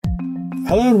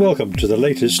Hello and welcome to the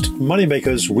latest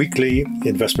Moneymakers Weekly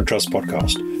Investment Trust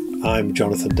podcast. I'm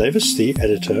Jonathan Davis, the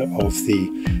editor of the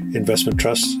Investment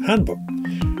Trust Handbook.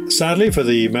 Sadly, for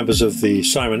the members of the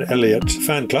Simon Elliott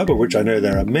fan club, of which I know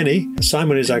there are many,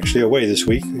 Simon is actually away this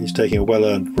week. He's taking a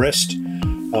well-earned rest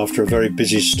after a very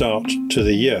busy start to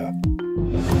the year.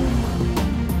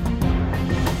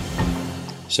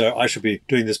 So I should be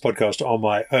doing this podcast on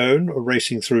my own,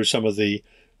 racing through some of the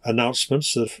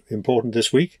announcements that are important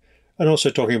this week, and also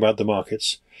talking about the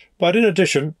markets. But in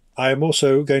addition, I am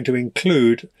also going to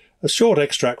include a short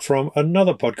extract from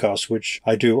another podcast which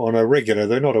I do on a regular,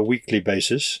 though not a weekly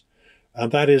basis,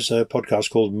 and that is a podcast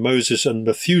called Moses and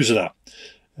Methuselah,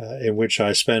 in which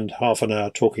I spend half an hour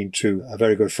talking to a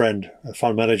very good friend, a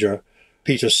fund manager,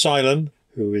 Peter Cylan,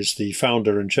 who is the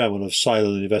founder and chairman of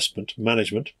Cylan Investment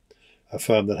Management, a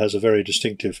firm that has a very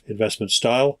distinctive investment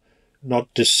style,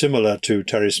 not dissimilar to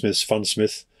Terry Smith's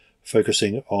Fundsmith,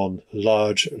 focusing on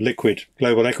large liquid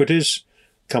global equities,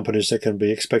 companies that can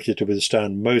be expected to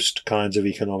withstand most kinds of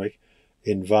economic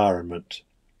environment.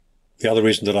 The other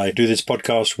reason that I do this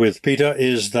podcast with Peter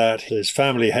is that his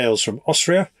family hails from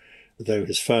Austria, though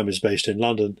his firm is based in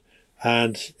London,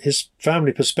 and his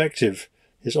family perspective,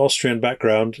 his Austrian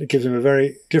background, gives him a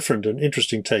very different and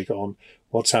interesting take on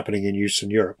what's happening in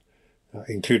Eastern Europe,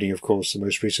 including, of course,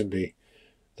 most recently,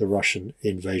 the Russian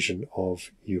invasion of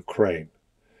Ukraine.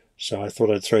 So I thought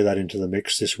I'd throw that into the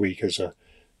mix this week as a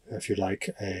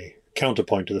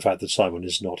counterpoint to the fact that Simon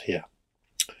is not here.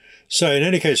 So in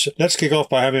any case, let's kick off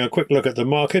by having a quick look at the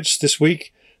markets this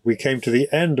week. We came to the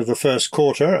end of the first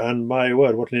quarter, and my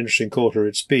word, what an interesting quarter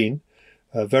it's been.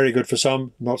 Very good for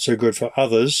some, not so good for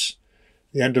others.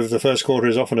 The end of the first quarter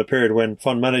is often a period when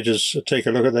fund managers take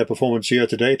a look at their performance year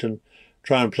to date and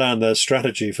try and plan their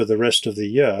strategy for the rest of the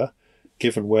year,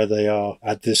 given where they are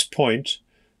at this point.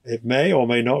 It may or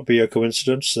may not be a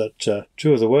coincidence that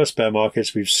two of the worst bear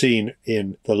markets we've seen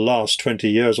in the last 20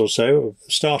 years or so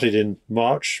started in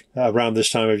March, around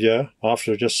this time of year,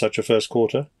 after just such a first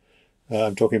quarter.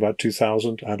 I'm talking about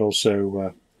 2000 and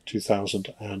also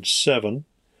 2007.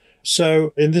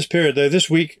 So in this period, though, this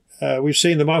week, we've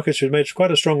seen the markets have made quite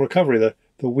a strong recovery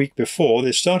the week before.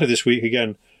 They started this week,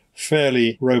 again,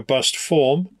 fairly robust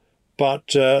form, but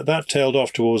that tailed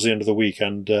off towards the end of the week,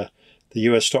 and the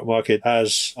US stock market,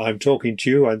 as I'm talking to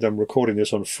you, and I'm recording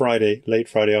this on Friday, late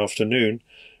Friday afternoon,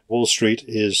 Wall Street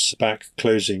is back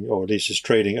closing, or at least is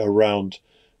trading around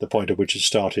the point at which it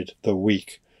started the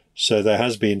week. So there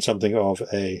has been something of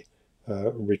a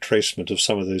retracement of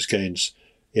some of those gains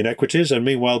in equities. And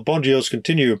meanwhile, bond yields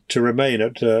continue to remain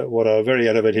at what are very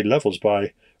elevated levels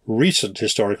by recent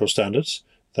historical standards,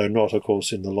 though not, of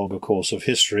course, in the longer course of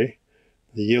history.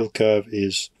 The yield curve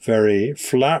is very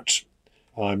flat.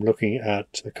 I'm looking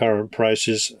at the current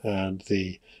prices, and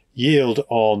the yield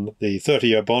on the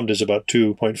 30-year bond is about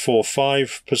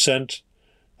 2.45%,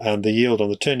 and the yield on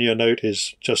the 10-year note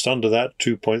is just under that,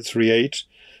 2.38%.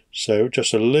 So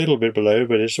just a little bit below,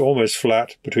 but it's almost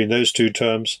flat between those two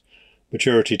terms,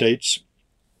 maturity dates.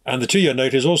 And the 2-year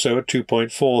note is also at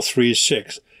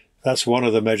 2.436. That's one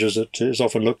of the measures that is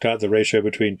often looked at, the ratio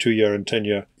between 2-year and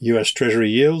 10-year US Treasury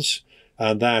yields,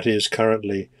 and that is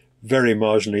currently very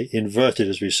marginally inverted,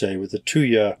 as we say, with the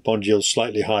 2-year bond yield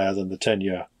slightly higher than the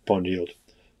 10-year bond yield.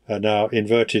 Now,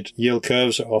 inverted yield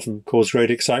curves often cause great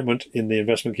excitement in the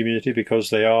investment community because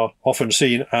they are often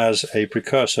seen as a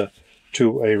precursor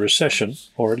to a recession,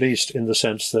 or at least in the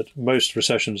sense that most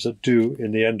recessions that do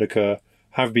in the end occur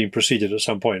have been preceded at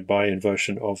some point by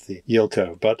inversion of the yield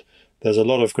curve. But there's a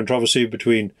lot of controversy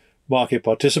between market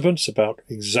participants about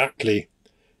exactly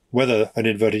whether an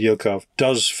inverted yield curve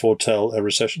does foretell a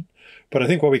recession. But I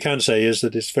think what we can say is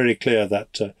that it's very clear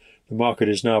that the market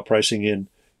is now pricing in,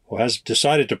 or has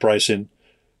decided to price in,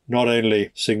 not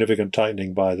only significant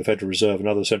tightening by the Federal Reserve and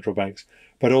other central banks,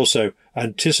 but also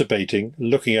anticipating,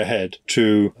 looking ahead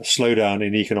to a slowdown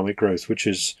in economic growth, which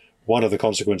is one of the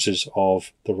consequences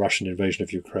of the Russian invasion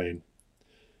of Ukraine.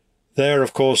 There,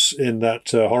 of course, in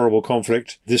that horrible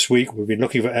conflict this week, we've been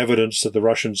looking for evidence that the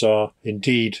Russians are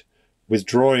indeed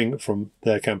withdrawing from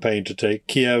their campaign to take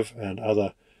Kiev and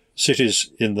other cities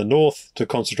in the north to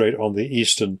concentrate on the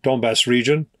eastern Donbass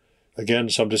region. Again,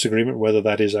 some disagreement whether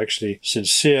that is actually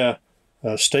sincere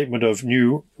statement of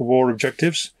new war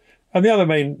objectives. And the other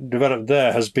main development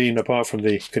there has been, apart from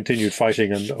the continued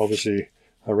fighting and obviously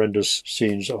horrendous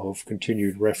scenes of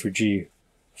continued refugee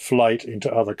flight into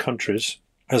other countries,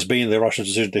 has been the Russian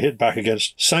decision to hit back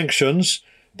against sanctions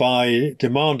by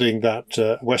demanding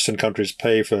that Western countries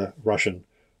pay for Russian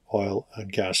oil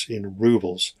and gas in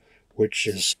rubles, which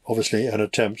is obviously an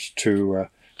attempt to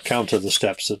counter the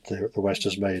steps that the West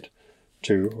has made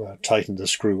to tighten the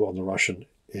screw on the Russian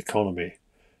economy.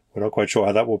 We're not quite sure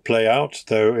how that will play out,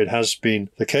 though it has been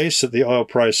the case that the oil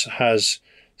price has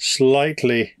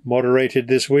slightly moderated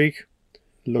this week.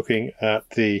 Looking at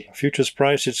the futures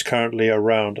price, it's currently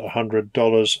around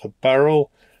 $100 a barrel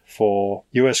for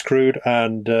US crude,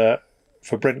 and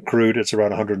for Brent crude it's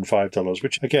around $105,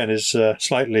 which again is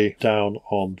slightly down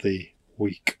on the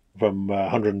week. From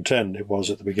 110 it was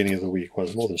at the beginning of the week. Well,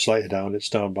 it's more than slightly down. It's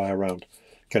down by around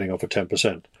getting off at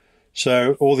 10%.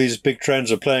 So all these big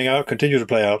trends are playing out, continue to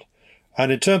play out.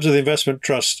 And in terms of the investment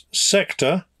trust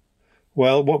sector,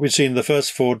 well, what we've seen the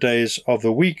first 4 days of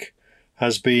the week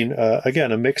has been,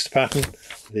 again, a mixed pattern.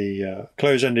 The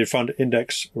close-ended fund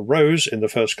index rose in the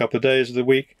first couple of days of the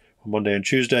week, on Monday and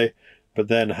Tuesday, but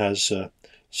then has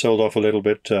sold off a little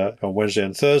bit on Wednesday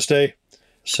and Thursday.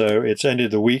 So it's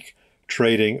ended the week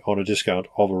trading on a discount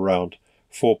of around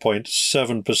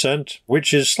 4.7%,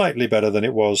 which is slightly better than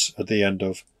it was at the end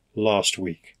of last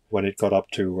week, when it got up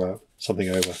to something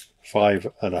over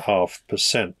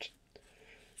 5.5%.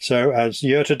 So as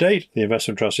year to date, the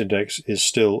investment trust index is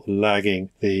still lagging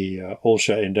the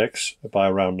all-share index by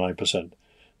around 9%.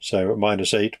 So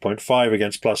minus 8.5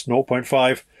 against plus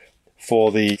 0.5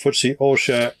 for the FTSE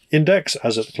all-share index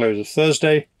as at the close of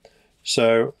Thursday.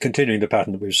 So continuing the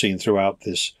pattern that we've seen throughout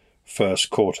this first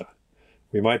quarter.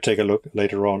 We might take a look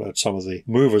later on at some of the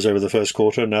movers over the first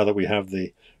quarter now that we have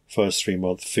the first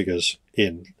 3-month figures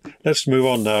in. Let's move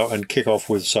on now and kick off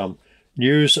with some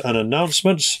news and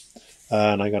announcements.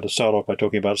 And I'm going to start off by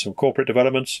talking about some corporate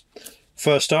developments.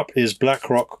 First up is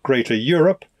BlackRock Greater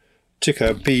Europe,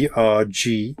 ticker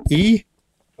BRGE,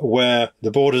 where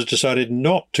the board has decided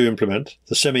not to implement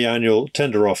the semi-annual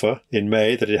tender offer in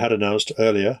May that it had announced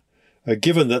earlier,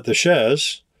 given that the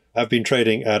shares have been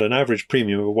trading at an average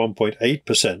premium of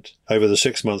 1.8% over the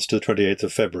 6 months to the 28th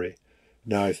of February.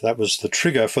 Now, if that was the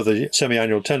trigger for the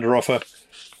semi-annual tender offer,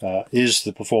 is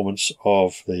the performance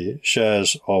of the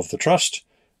shares of the trust,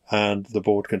 and the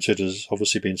board considers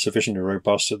obviously being sufficiently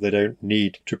robust that they don't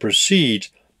need to proceed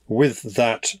with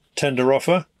that tender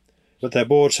offer. But their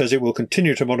board says it will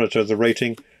continue to monitor the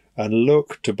rating and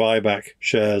look to buy back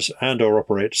shares and or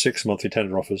operate 6 monthly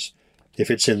tender offers if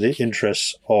it's in the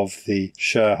interests of the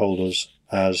shareholders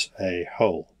as a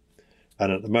whole.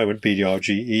 And at the moment,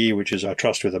 BDRGE, which is our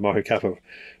trust with a market cap of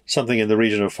something in the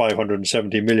region of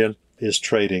 570 million, is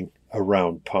trading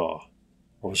around par.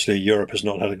 Obviously, Europe has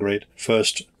not had a great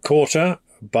first quarter,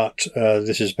 but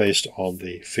this is based on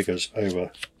the figures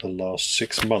over the last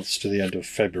 6 months to the end of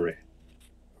February.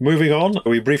 Moving on,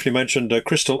 we briefly mentioned a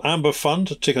Crystal Amber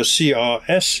Fund, ticker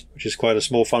CRS, which is quite a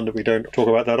small fund that we don't talk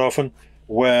about that often,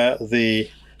 where the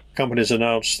company has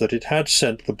announced that it had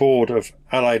sent the board of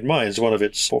Allied Mines, one of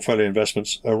its portfolio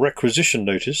investments, a requisition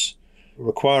notice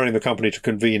requiring the company to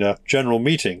convene a general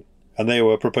meeting, and they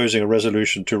were proposing a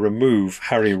resolution to remove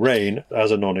Harry Rain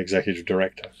as a non-executive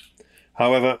director.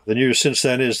 However, the news since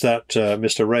then is that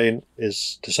Mr. Rain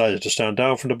is decided to stand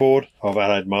down from the board of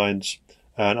Allied Mines,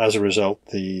 and as a result,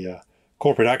 the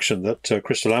corporate action that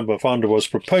Crystal Amber Fund was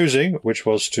proposing, which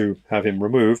was to have him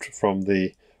removed from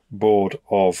the board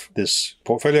of this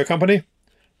portfolio company,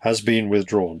 has been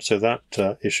withdrawn. So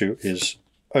that issue is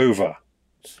over.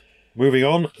 Moving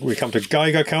on, we come to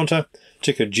Geiger Counter,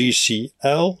 ticker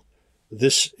GCL.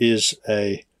 This is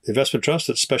a investment trust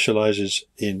that specializes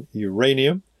in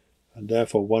uranium, and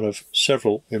therefore one of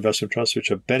several investment trusts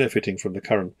which are benefiting from the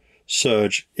current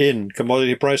surge in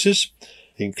commodity prices,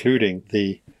 including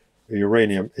the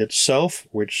uranium itself,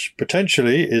 which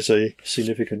potentially is a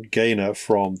significant gainer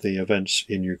from the events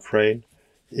in Ukraine,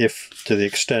 if to the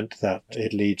extent that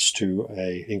it leads to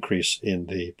an increase in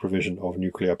the provision of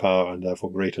nuclear power and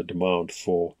therefore greater demand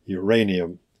for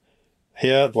uranium.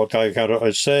 Here, what Geiger Counter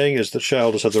is saying is that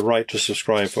shareholders have the right to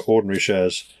subscribe for ordinary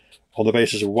shares on the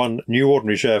basis of one new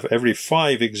ordinary share for every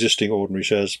 5 existing ordinary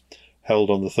shares held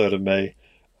on the 3rd of May,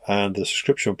 and the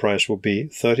subscription price will be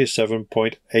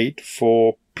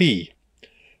 37.84p,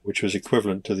 which was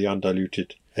equivalent to the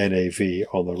undiluted NAV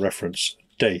on the reference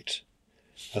date.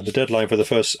 And the deadline for the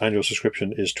first annual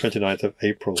subscription is 29th of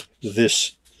April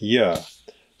this year.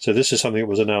 So this is something that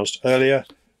was announced earlier.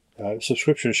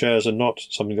 Subscription shares are not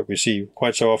something that we see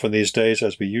quite so often these days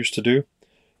as we used to do.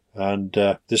 And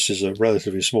this is a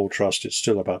relatively small trust. It's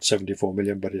still about 74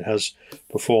 million, but it has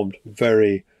performed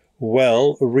very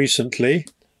well recently.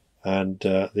 And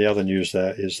the other news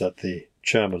there is that the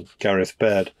chairman, Gareth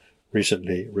Baird,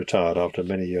 recently retired after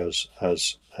many years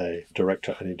as a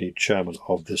director and indeed chairman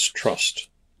of this trust.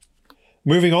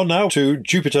 Moving on now to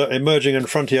Jupiter Emerging and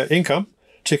Frontier Income,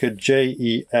 ticker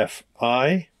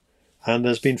JEFI. And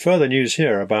there's been further news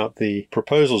here about the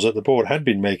proposals that the board had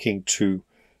been making to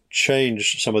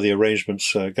change some of the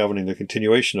arrangements governing the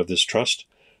continuation of this trust.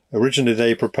 Originally,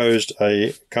 they proposed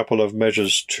a couple of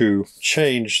measures to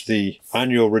change the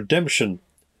annual redemption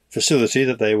facility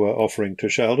that they were offering to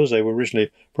shareholders. They were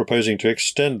originally proposing to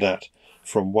extend that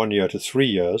from 1 year to 3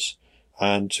 years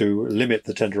and to limit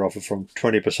the tender offer from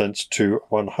 20% to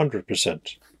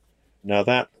 100%. Now,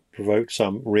 that provoked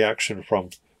some reaction from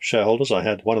shareholders. I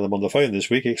had one of them on the phone this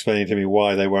week explaining to me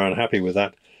why they were unhappy with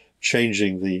that,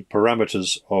 changing the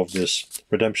parameters of this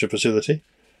redemption facility.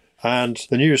 And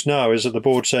the news now is that the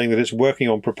board saying that it's working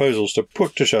on proposals to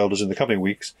put to shareholders in the coming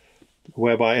weeks,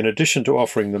 whereby in addition to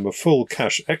offering them a full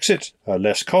cash exit,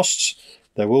 less costs,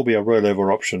 there will be a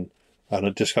rollover option,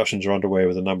 and discussions are underway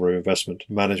with a number of investment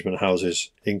management houses,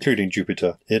 including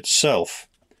Jupiter itself.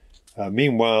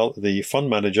 Meanwhile, the fund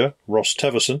manager, Ross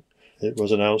Teverson, it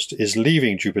was announced, is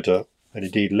leaving Jupiter, and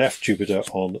indeed left Jupiter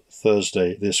on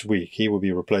Thursday this week. He will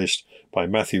be replaced by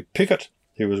Matthew Pickett,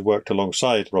 who has worked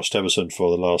alongside Ross Teverson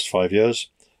for the last 5 years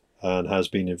and has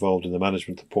been involved in the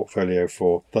management of the portfolio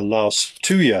for the last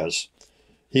 2 years.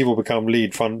 He will become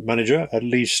lead fund manager, at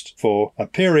least for a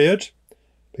period,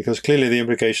 because clearly the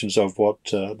implications of what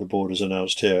the board has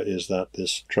announced here is that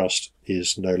this trust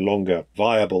is no longer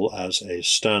viable as a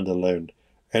standalone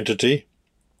entity.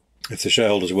 If the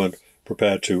shareholders weren't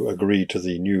prepared to agree to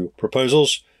the new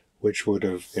proposals, which would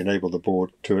have enabled the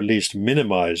board to at least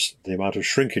minimize the amount of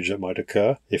shrinkage that might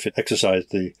occur if it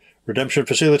exercised the redemption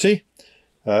facility,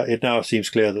 it now seems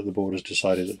clear that the board has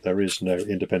decided that there is no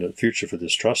independent future for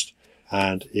this trust,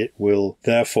 and it will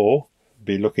therefore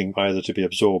be looking either to be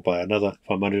absorbed by another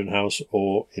fund management house,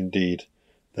 or indeed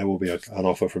there will be an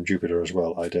offer from Jupiter as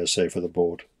well, I dare say, for the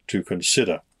board to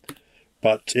consider.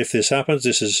 But if this happens,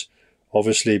 this has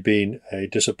obviously been a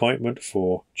disappointment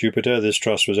for Jupiter. This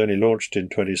trust was only launched in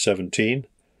 2017,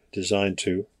 designed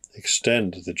to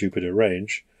extend the Jupiter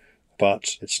range,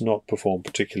 but it's not performed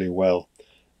particularly well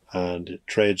and it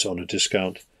trades on a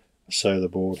discount. So the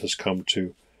board has come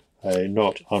to a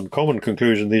not uncommon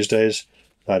conclusion these days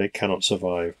that it cannot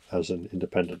survive as an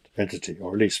independent entity,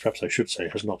 or at least perhaps I should say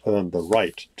has not earned the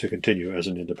right to continue as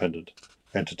an independent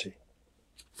entity.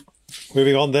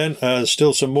 Moving on then,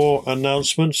 still some more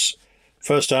announcements.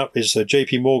 First up is the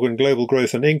JP Morgan Global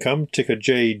Growth and Income, ticker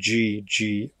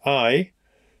JGGI,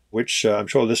 which I'm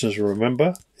sure listeners will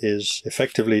remember is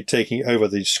effectively taking over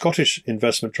the Scottish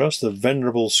Investment Trust, the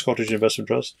Venerable Scottish Investment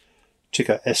Trust,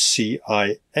 ticker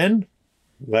SCIN.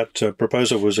 That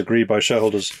proposal was agreed by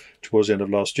shareholders towards the end of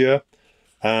last year.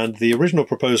 And the original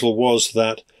proposal was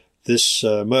that this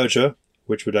merger,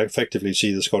 which would effectively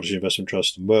see the Scottish Investment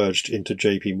Trust merged into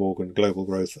JP Morgan Global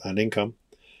Growth and Income,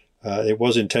 it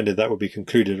was intended that would be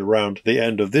concluded around the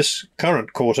end of this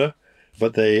current quarter,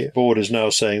 but the board is now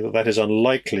saying that that is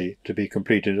unlikely to be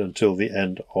completed until the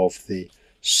end of the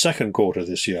second quarter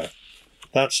this year.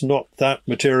 That's not that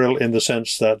material in the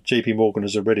sense that JP Morgan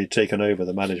has already taken over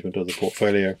the management of the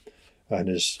portfolio and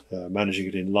is managing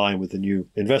it in line with the new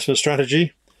investment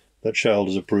strategy that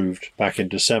shareholders approved back in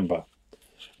December.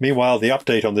 Meanwhile, the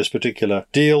update on this particular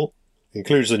deal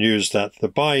includes the news that the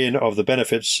buy-in of the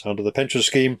benefits under the pension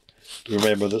scheme,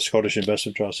 remember that Scottish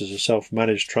Investment Trust is a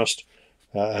self-managed trust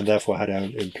and therefore had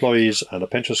own employees and a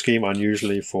pension scheme,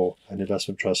 unusually for an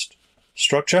investment trust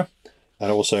structure,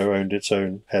 and also owned its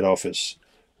own head office.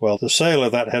 Well, the sale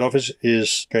of that head office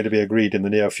is going to be agreed in the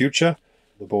near future,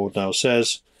 the board now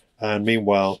says, and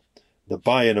meanwhile, the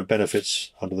buy-in of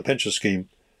benefits under the pension scheme,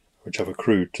 which have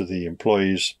accrued to the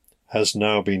employees, has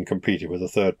now been completed with a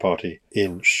third party,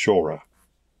 Insura.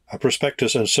 A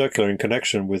prospectus and circular in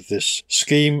connection with this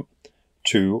scheme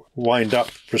to wind up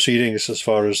proceedings as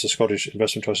far as the Scottish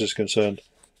Investment Trust is concerned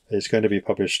is going to be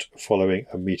published following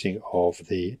a meeting of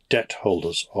the debt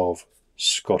holders of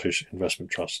Scottish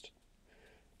Investment Trust.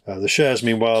 The shares,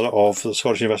 meanwhile, of the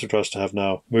Scottish Investment Trust have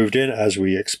now moved in, as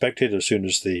we expected, as soon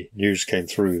as the news came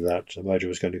through that the merger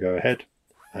was going to go ahead,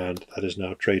 and that is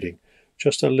now trading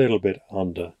just a little bit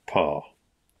under par.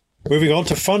 Moving on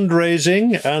to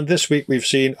fundraising, and this week we've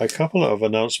seen a couple of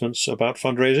announcements about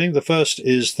fundraising. The first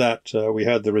is that we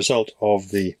had the result of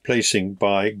the placing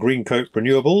by Greencoat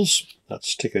Renewables,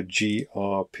 that's ticker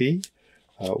GRP,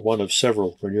 one of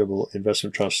several renewable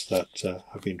investment trusts that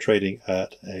have been trading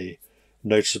at a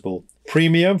noticeable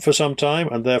premium for some time,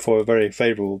 and therefore a very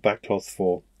favourable backcloth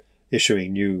for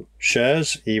issuing new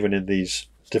shares, even in these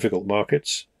difficult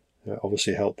markets,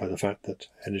 obviously helped by the fact that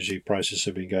energy prices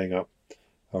have been going up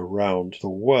around the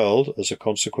world as a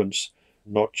consequence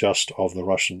not just of the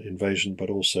Russian invasion, but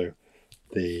also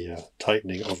the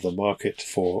tightening of the market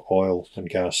for oil and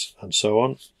gas and so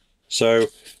on. So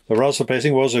the result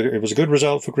placing was it was a good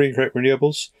result for Greencoat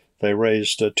Renewables. They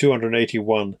raised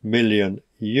 281 million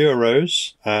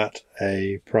euros at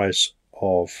a price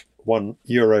of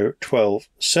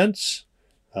 €1.12,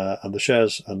 and the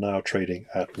shares are now trading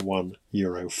at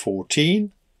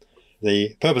 €1.14.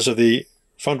 The purpose of the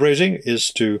fundraising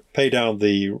is to pay down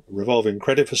the revolving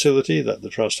credit facility that the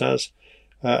trust has,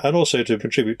 and also to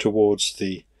contribute towards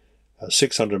the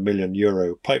 €600 million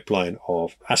pipeline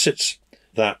of assets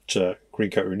that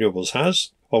Greencoat Renewables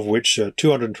has, of which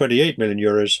 €228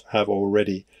 million have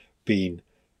already been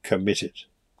committed.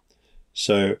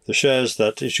 So the shares,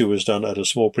 that issue was done at a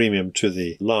small premium to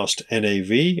the last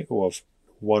NAV of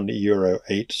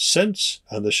 €1.08,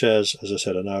 and the shares, as I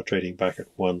said, are now trading back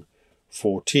at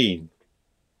 €1.14.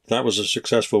 That was a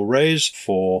successful raise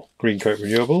for Greencoat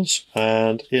Renewables,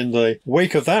 and in the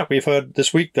wake of that, we've heard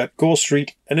this week that Gore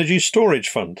Street Energy Storage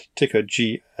Fund, ticker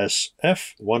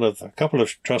GSF, one of a couple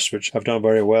of trusts which have done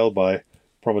very well by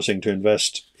promising to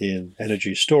invest in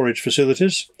energy storage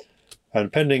facilities,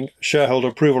 and pending shareholder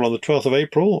approval on the 12th of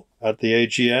April at the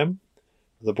AGM,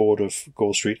 the board of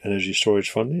Gore Street Energy Storage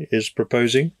Fund is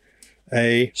proposing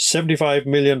a £75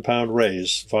 million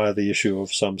raise via the issue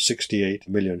of some 68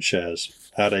 million shares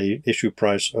at an issue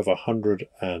price of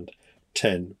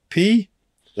 110p.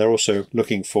 They're also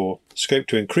looking for scope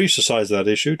to increase the size of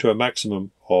that issue to a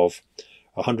maximum of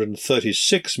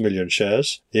 136 million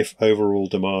shares if overall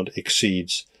demand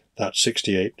exceeds that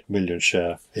 68 million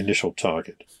share initial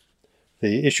target.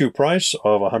 The issue price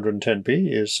of 110p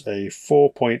is a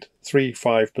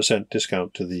 4.35%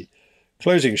 discount to the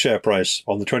closing share price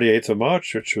on the 28th of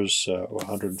March, which was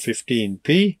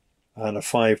 115p, and a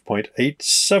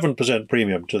 5.87%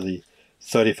 premium to the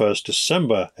 31st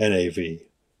December NAV,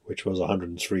 which was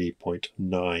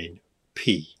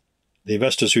 103.9p. The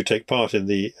investors who take part in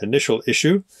the initial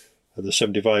issue, the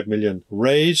 75 million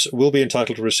raise, will be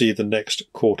entitled to receive the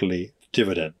next quarterly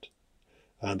dividend.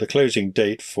 And the closing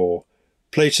date for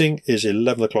placing is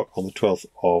 11 o'clock on the 12th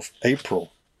of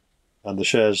April. And the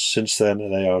shares since then,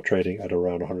 they are trading at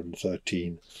around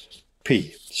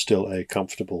 113p, still a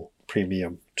comfortable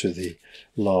premium to the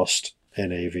last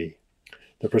NAV.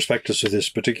 The prospectus of this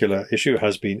particular issue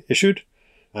has been issued,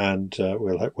 and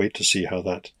we'll wait to see how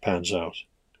that pans out.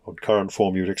 On current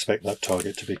form, you would expect that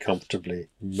target to be comfortably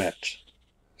met.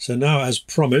 So now, as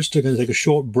promised, we're going to take a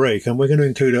short break, and we're going to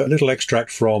include a little extract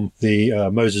from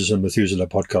the Moses and Methuselah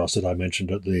podcast that I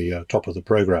mentioned at the top of the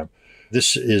program.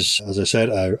 This is, as I said,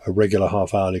 a regular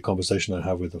half-hourly conversation I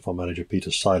have with the fund manager,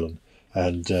 Peter Seilen.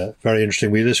 And very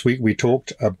interesting. This week we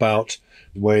talked about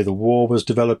the way the war was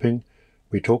developing.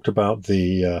 We talked about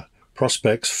the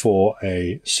prospects for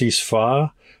a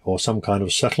ceasefire or some kind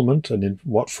of settlement and in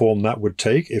what form that would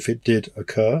take if it did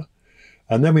occur.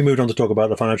 And then we moved on to talk about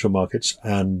the financial markets.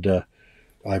 And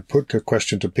I put a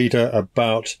question to Peter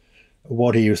about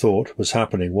what he thought was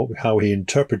happening, how he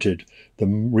interpreted the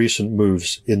recent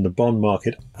moves in the bond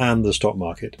market and the stock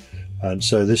market. And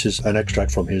so this is an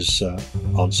extract from his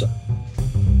answer.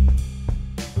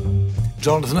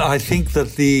 Jonathan, I think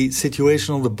that the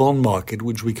situation on the bond market,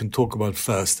 which we can talk about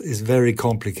first, is very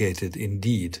complicated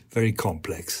indeed, very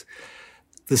complex.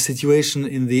 The situation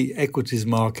in the equities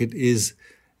market is,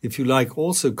 if you like,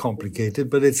 also complicated,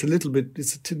 but it's a little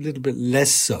bit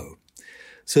less so.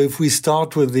 So if we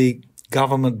start with the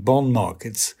government bond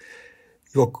markets,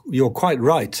 you're quite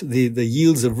right. The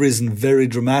yields have risen very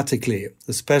dramatically,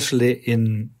 especially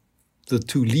in the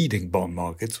two leading bond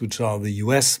markets, which are the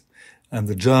US and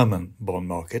the German bond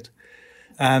market.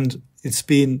 And it's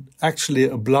been actually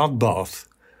a bloodbath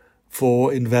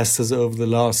for investors over the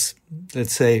last,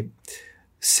 let's say,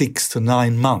 6 to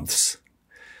 9 months.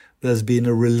 There's been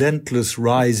a relentless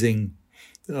rising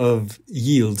of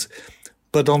yields.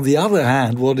 But on the other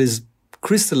hand, what is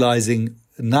crystallizing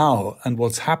now and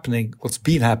what's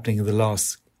been happening in the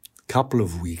last couple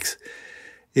of weeks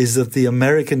is that the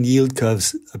American yield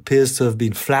curves appears to have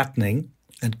been flattening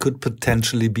and could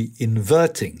potentially be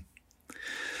inverting.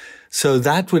 So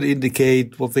that would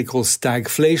indicate what they call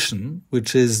stagflation,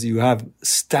 which is you have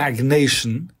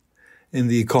stagnation in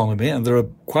the economy, and there are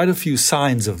quite a few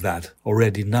signs of that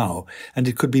already now, and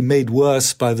it could be made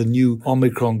worse by the new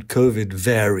Omicron COVID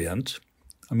variant.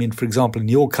 I mean, for example, in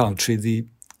your country, the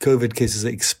COVID cases are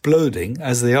exploding,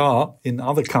 as they are in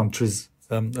other countries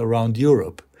around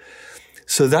Europe.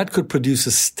 So that could produce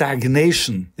a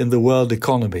stagnation in the world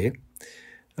economy,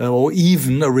 or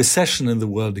even a recession in the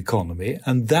world economy,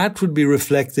 and that would be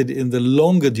reflected in the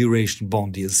longer duration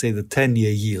bond yield, say the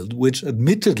 10-year yield, which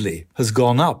admittedly has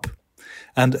gone up.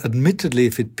 And admittedly,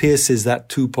 if it pierces that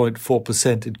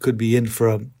 2.4%, it could be in for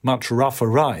a much rougher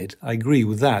ride. I agree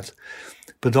with that.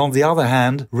 But on the other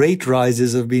hand, rate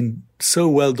rises have been so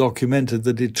well documented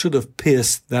that it should have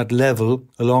pierced that level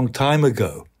a long time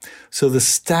ago. So the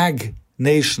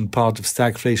stagnation part of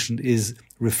stagflation is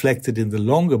reflected in the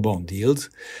longer bond yields,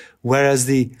 whereas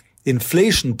the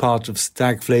inflation part of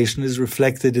stagflation is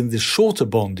reflected in the shorter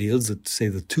bond yields, say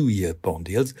the 2-year bond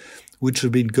yields, which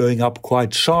have been going up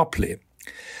quite sharply.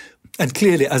 And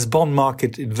clearly, as bond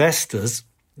market investors,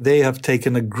 they have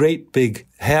taken a great big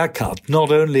haircut,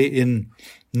 not only in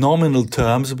nominal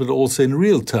terms, but also in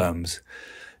real terms.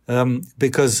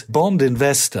 Because bond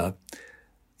investing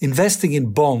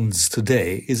in bonds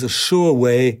today is a sure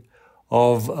way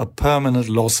of a permanent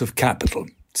loss of capital,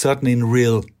 certainly in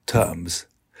real terms.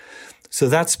 So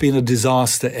that's been a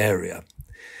disaster area.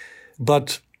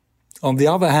 But on the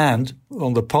other hand,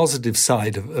 on the positive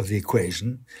side of the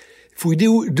equation, if we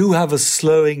do have a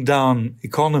slowing down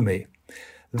economy,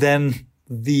 then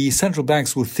the central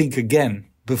banks will think again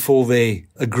before they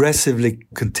aggressively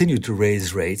continue to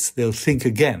raise rates. They'll think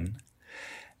again.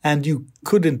 And you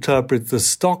could interpret the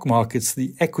stock markets,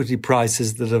 the equity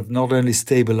prices that have not only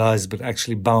stabilized but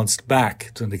actually bounced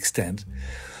back to an extent,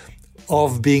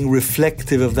 of being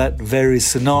reflective of that very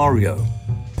scenario.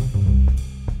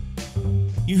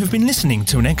 You have been listening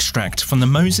to an extract from the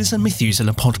Moses and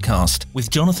Methuselah podcast with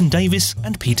Jonathan Davis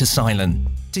and Peter Silen.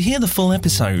 To hear the full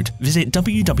episode, visit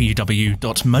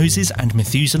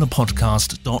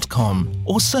www.mosesandmethuselahpodcast.com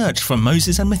or search for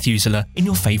Moses and Methuselah in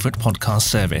your favourite podcast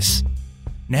service.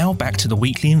 Now back to the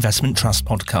Weekly Investment Trust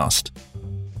podcast.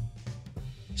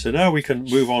 So now we can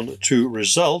move on to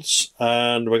results,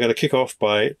 and we're going to kick off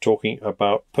by talking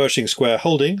about Pershing Square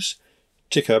Holdings,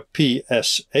 ticker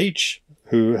PSH,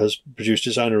 who has produced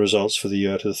its annual results for the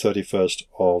year to the 31st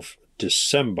of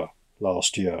December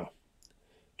last year,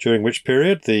 during which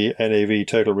period the NAV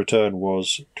total return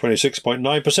was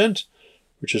 26.9%,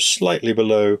 which is slightly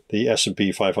below the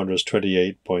S&P 500's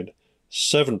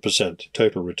 28.7%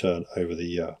 total return over the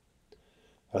year.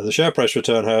 The share price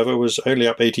return, however, was only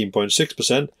up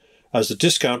 18.6%, as the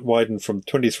discount widened from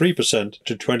 23%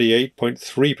 to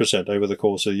 28.3% over the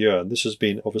course of the year. And this has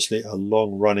been obviously a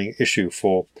long-running issue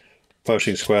for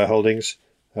Pershing Square Holdings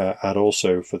and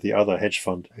also for the other hedge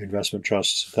fund investment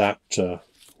trusts that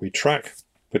we track,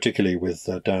 particularly with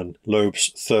Dan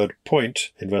Loeb's Third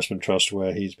Point Investment Trust,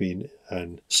 where he's been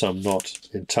in some not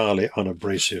entirely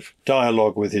unabrasive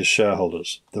dialogue with his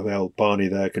shareholders. The old Barney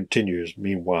there continues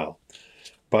meanwhile.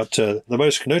 But the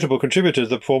most notable contributor to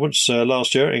the performance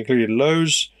last year included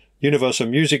Lowe's, Universal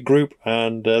Music Group,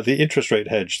 and the interest rate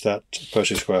hedge that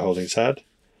Pershing Square Holdings had,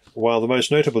 while the most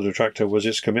notable detractor was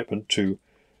its commitment to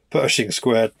Pershing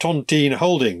Square Tontine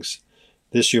Holdings.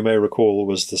 This, you may recall,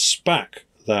 was the SPAC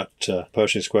that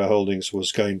Pershing Square Holdings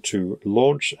was going to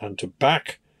launch and to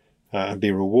back and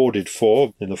be rewarded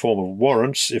for in the form of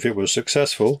warrants if it was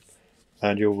successful.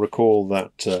 And you'll recall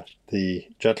that the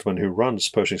gentleman who runs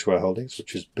Pershing Square Holdings,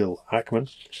 which is Bill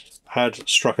Ackman, had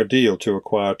struck a deal to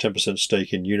acquire a 10%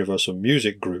 stake in Universal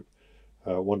Music Group,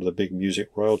 one of the big music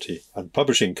royalty and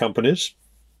publishing companies.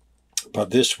 But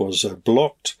this was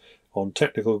blocked on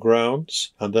technical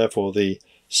grounds, and therefore the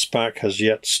SPAC has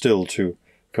yet still to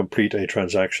complete a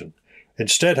transaction.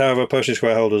 Instead, however, Pershing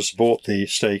Square holders bought the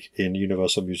stake in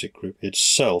Universal Music Group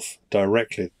itself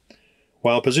directly,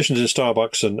 while positions in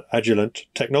Starbucks and Agilent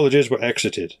Technologies were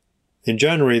exited. In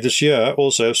January this year,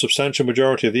 also, a substantial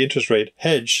majority of the interest rate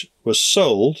hedge was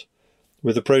sold,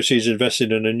 with the proceeds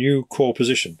invested in a new core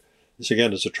position. This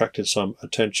again has attracted some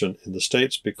attention in the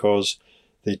States because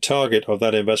the target of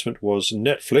that investment was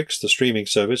Netflix, the streaming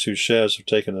service whose shares have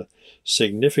taken a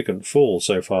significant fall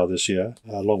so far this year,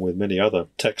 along with many other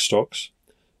tech stocks.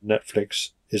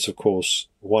 Netflix is, of course,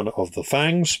 one of the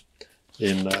FANGs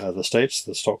in the States,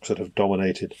 the stocks that have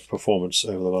dominated performance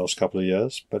over the last couple of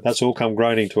years. But that's all come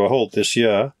grinding to a halt this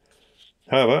year.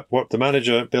 However, what the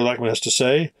manager, Bill Ackman, has to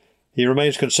say, he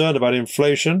remains concerned about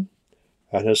inflation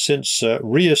and has since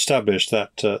re-established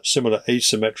that similar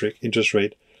asymmetric interest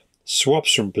rate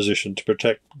swaps from position to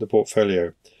protect the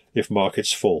portfolio if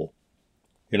markets fall.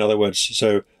 In other words,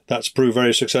 so that's proved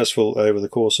very successful over the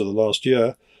course of the last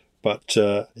year, but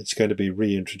it's going to be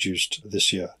reintroduced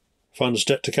this year. Fund's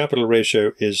debt-to-capital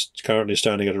ratio is currently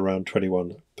standing at around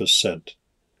 21%.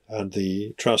 And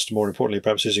the trust, more importantly,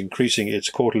 perhaps, is increasing its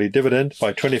quarterly dividend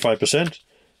by 25%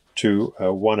 to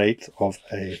 1/8 of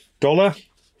 $1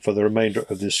 for the remainder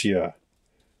of this year.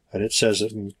 And it says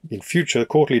that in future,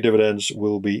 quarterly dividends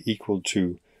will be equal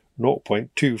to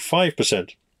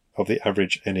 0.25% of the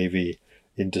average NAV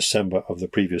in December of the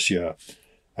previous year,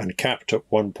 and capped at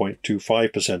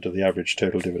 1.25% of the average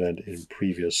total dividend in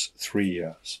previous 3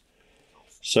 years.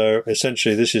 So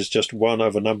essentially, this is just one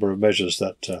of a number of measures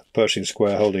that Pershing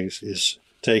Square Holdings is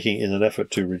taking in an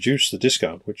effort to reduce the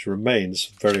discount, which remains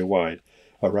very wide,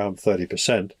 around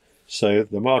 30%. So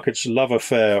the market's love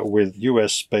affair with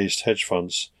US-based hedge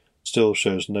funds still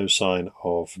shows no sign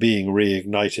of being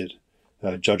reignited,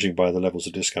 judging by the levels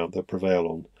of discount that prevail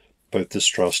on both this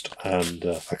trust and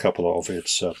a couple of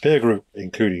its peer group,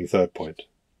 including Third Point.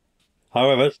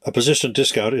 However, a persistent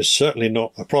discount is certainly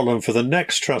not a problem for the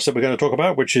next trust that we're going to talk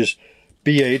about, which is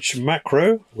BH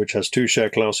Macro, which has two share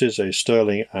classes, a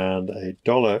sterling and a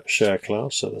dollar share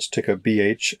class. So that's ticker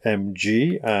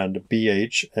BHMG and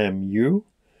BHMU,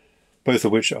 both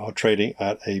of which are trading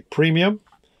at a premium.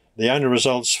 The annual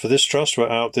results for this trust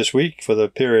were out this week for the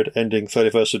period ending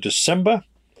 31st of December.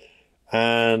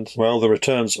 And, well, the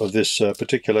returns of this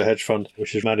particular hedge fund,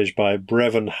 which is managed by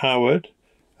Brevan Howard,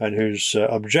 and whose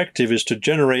objective is to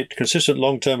generate consistent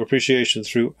long-term appreciation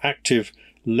through active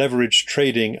leverage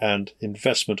trading and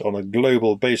investment on a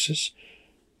global basis.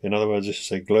 In other words, this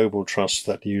is a global trust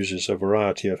that uses a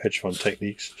variety of hedge fund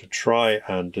techniques to try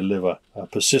and deliver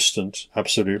persistent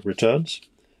absolute returns.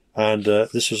 And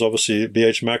this was obviously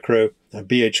BH Macro and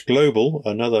BH Global,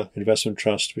 another investment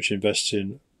trust which invests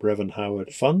in Brevan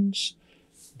Howard funds.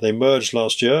 They merged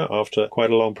last year after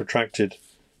quite a long protracted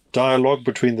dialogue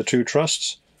between the two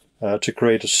trusts to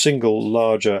create a single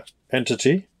larger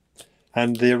entity.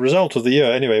 And the result of the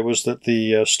year, anyway, was that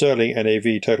the sterling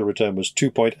NAV total return was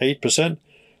 2.8%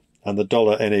 and the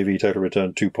dollar NAV total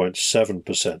return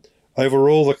 2.7%.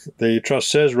 Overall, the trust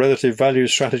says relative value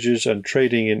strategies and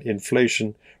trading in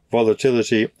inflation,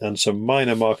 volatility, and some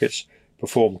minor markets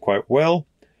performed quite well,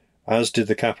 as did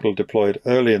the capital deployed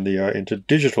early in the year into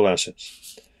digital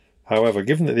assets. However,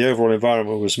 given that the overall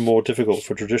environment was more difficult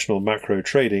for traditional macro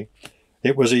trading,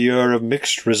 it was a year of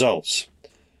mixed results.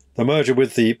 The merger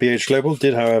with the BH Global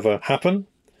did, however, happen.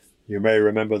 You may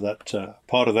remember that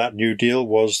part of that new deal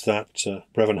was that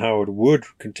Brevan Howard would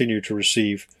continue to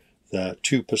receive the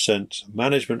 2%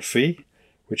 management fee,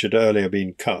 which had earlier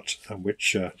been cut and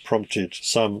which prompted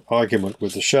some argument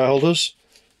with the shareholders.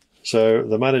 So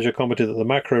the manager commented that the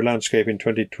macro landscape in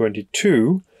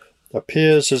 2022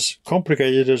 appears as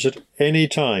complicated as at any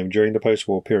time during the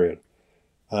post-war period.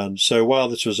 And so while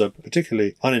this was a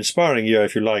particularly uninspiring year,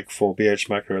 if you like, for BH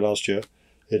Macro last year,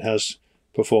 it has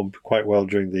performed quite well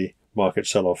during the market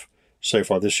sell-off so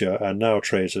far this year and now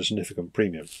trades at a significant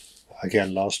premium.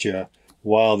 Again, last year,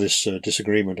 while this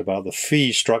disagreement about the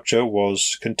fee structure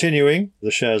was continuing,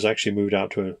 the shares actually moved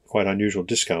out to a quite unusual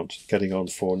discount, getting on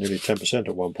for nearly 10%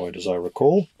 at one point, as I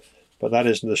recall. But that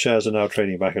is, the shares are now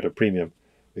trading back at a premium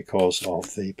because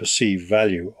of the perceived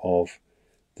value of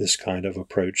this kind of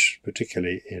approach,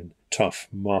 particularly in tough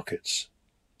markets.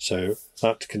 So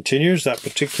that continues, that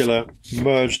particular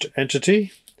merged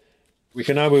entity. We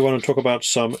can now move on and talk about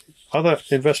some other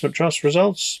investment trust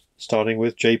results, starting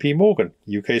with JP Morgan,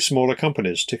 UK Smaller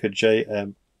Companies, ticker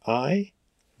JMI.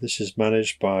 This is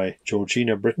managed by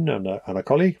Georgina Britton and a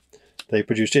colleague. They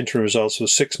produced interim results for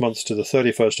 6 months to the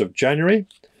 31st of January,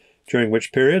 during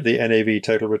which period the NAV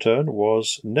total return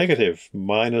was negative,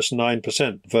 minus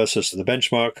 9%, versus the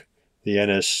benchmark, the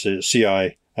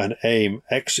NSCI and AIM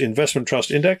X Investment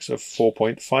Trust Index of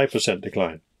 4.5%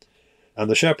 decline. And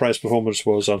the share price performance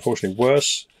was unfortunately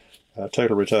worse, a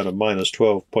total return of minus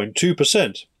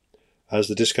 12.2%, as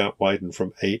the discount widened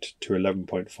from 8 to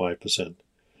 11.5%.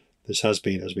 This has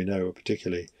been, as we know, a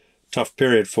particularly tough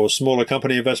period for smaller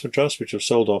company investment trusts, which have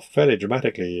sold off fairly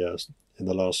dramatically in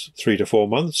the last 3 to 4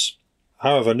 months.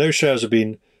 However, no shares have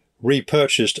been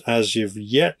repurchased as of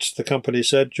yet, the company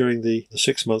said, during the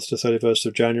 6 months to 31st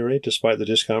of January, despite the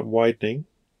discount widening.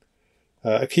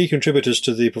 Key contributors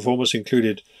to the performance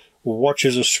included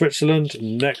Watches of Switzerland,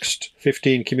 Next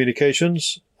 15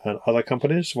 Communications, and other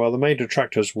companies, while the main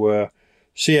detractors were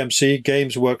CMC,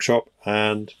 Games Workshop,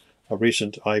 and a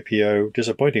recent IPO,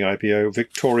 disappointing IPO,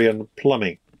 Victorian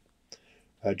Plumbing.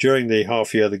 During the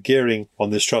half year, the gearing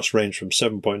on this trust ranged from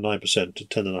 7.9% to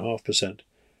 10.5%,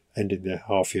 ending the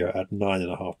half year at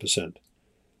 9.5%.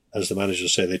 As the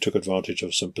managers say, they took advantage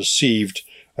of some perceived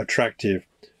attractive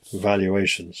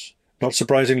valuations. Not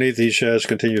surprisingly, these shares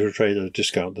continue to trade at a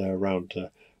discount. They're around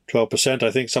 12%,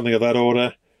 I think, something of that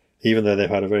order. Even though they've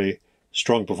had a very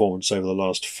strong performance over the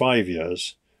last 5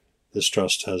 years, this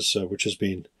trust has, which has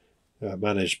been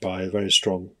managed by a very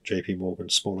strong JP Morgan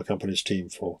Smaller Companies team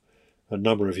for a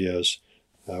number of years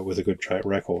with a good track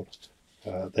record.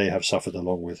 They have suffered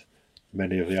along with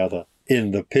many of the other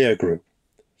in the peer group.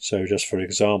 So just for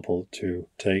example, to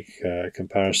take a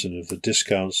comparison of the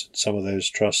discounts in some of those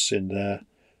trusts in there,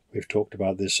 we've talked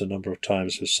about this a number of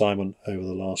times with Simon over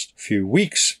the last few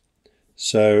weeks.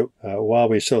 So while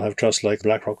we still have trusts like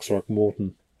BlackRock,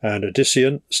 Throckmorton and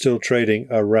Adicient still trading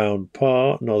around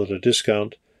par, not at a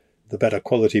discount, the better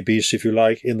quality beasts, if you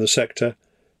like, in the sector,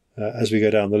 as we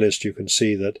go down the list, you can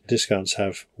see that discounts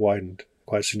have widened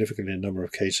quite significantly in a number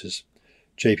of cases.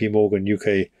 JP Morgan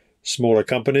UK smaller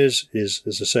companies is,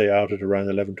 as I say, out at around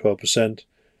 11-12%,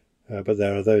 but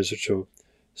there are those which are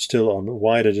still on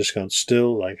wider discounts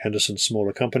still, like Henderson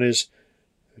smaller companies,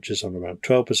 which is on around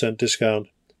 12% discount,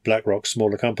 BlackRock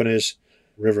smaller companies,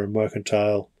 River and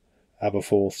Mercantile,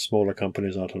 Aberforth smaller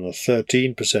companies out on a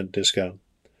 13% discount,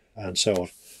 and so on.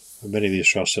 And many of these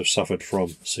trusts have suffered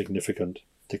from significant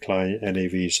decline in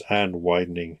NAVs and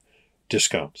widening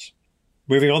discounts.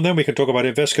 Moving on then, we can talk about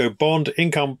Invesco Bond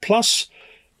Income Plus,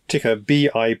 ticker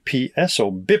BIPS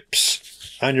or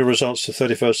BIPS, annual results to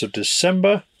 31st of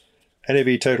December,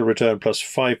 NAV total return plus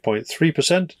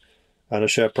 5.3%, and a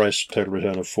share price total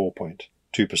return of 4.2%.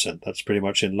 That's pretty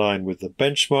much in line with the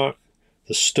benchmark,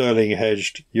 the sterling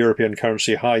hedged European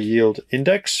currency high yield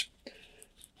index,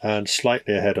 and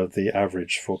slightly ahead of the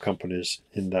average for companies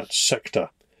in that sector.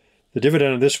 The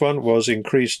dividend of this one was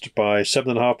increased by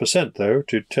 7.5% though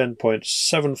to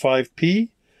 10.75p,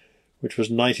 which was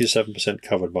 97%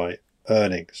 covered by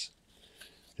earnings.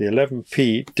 The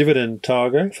 11p dividend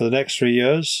target for the next 3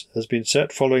 years has been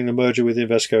set following the merger with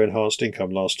Invesco Enhanced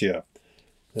Income last year,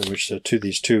 in which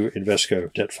these two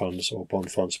Invesco debt funds or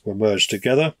bond funds were merged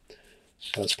together.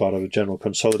 That's part of a general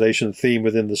consolidation theme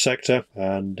within the sector,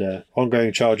 and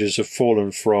ongoing charges have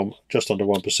fallen from just under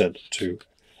 1% to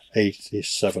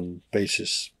 87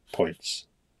 basis points.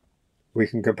 We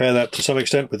can compare that to some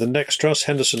extent with the next trust,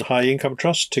 Henderson High Income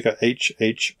Trust, ticker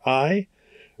HHI,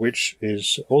 which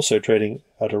is also trading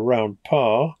at around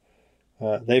par.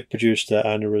 They've produced their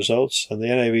annual results, and the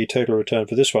NAV total return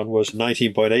for this one was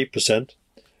 19.8%,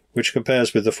 which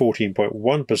compares with the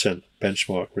 14.1%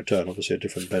 benchmark return, obviously a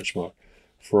different benchmark,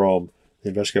 from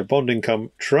the Invesco Bond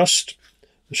Income Trust.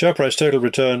 The share price total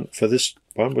return for this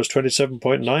one was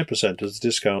 27.9% as the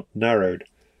discount narrowed,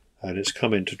 and it's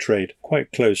come into trade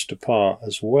quite close to par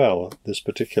as well, this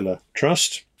particular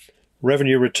trust.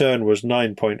 Revenue return was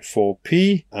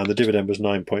 9.4p, and the dividend was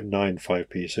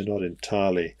 9.95p, so not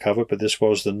entirely covered, but this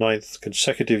was the 9th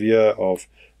consecutive year of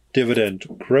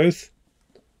dividend growth.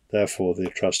 Therefore, the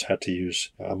trust had to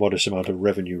use a modest amount of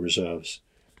revenue reserves,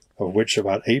 of which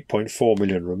about 8.4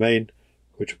 million remain,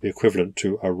 which would be equivalent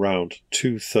to around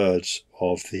 2/3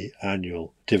 of the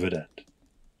annual dividend.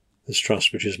 This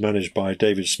trust, which is managed by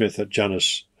David Smith at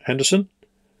Janus Henderson,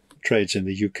 trades in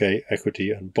the UK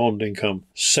equity and bond income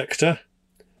sector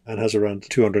and has around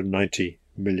 290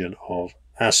 million of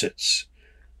assets.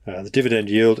 The dividend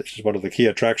yield, which is one of the key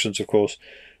attractions, of course,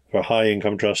 for a high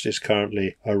income trust, is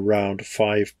currently around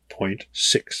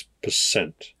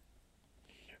 5.6%.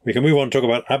 We can move on to talk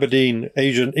about Aberdeen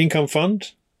Asian Income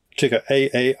Fund, ticker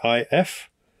AAIF,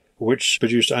 which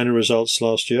produced annual results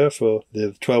last year for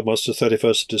the 12 months to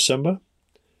 31st of December.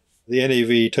 The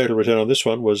NAV total return on this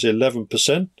one was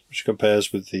 11%, which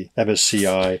compares with the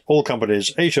MSCI All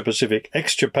Companies Asia Pacific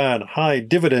ex-Japan High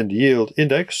Dividend Yield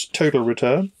Index total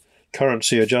return,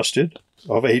 currency adjusted,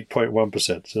 of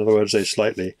 8.1%. So in other words, they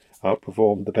slightly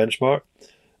outperformed the benchmark.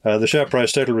 The share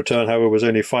price total return, however, was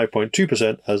only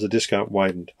 5.2% as the discount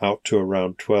widened out to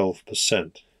around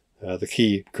 12%. The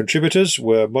key contributors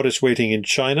were modest weighting in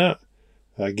China,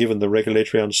 given the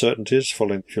regulatory uncertainties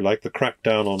following, if you like, the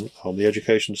crackdown on the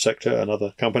education sector and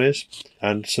other companies,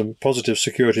 and some positive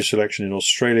security selection in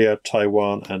Australia,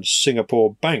 Taiwan, and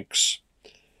Singapore banks.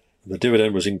 The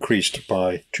dividend was increased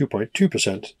by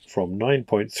 2.2% from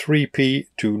 9.3p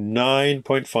to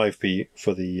 9.5p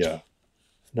for the year.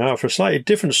 Now, for a slightly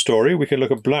different story, we can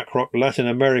look at BlackRock Latin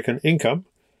American Income,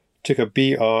 ticker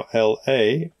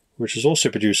BRLA, which has also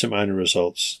produced some annual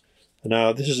results.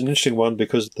 Now, this is an interesting one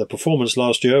because the performance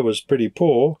last year was pretty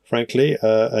poor, frankly,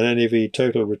 an NAV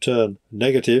total return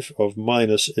negative of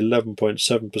minus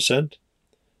 11.7%,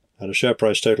 and a share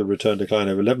price total return decline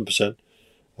of 11%,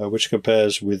 which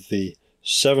compares with the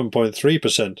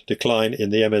 7.3% decline in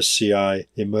the MSCI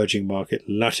Emerging Market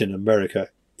Latin America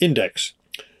Index.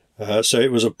 So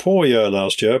it was a poor year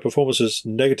last year. Performance was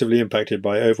negatively impacted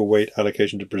by overweight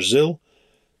allocation to Brazil,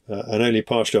 and only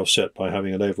partially offset by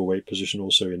having an overweight position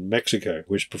also in Mexico,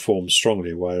 which performed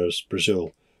strongly, whereas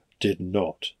Brazil did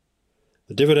not.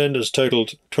 The dividend has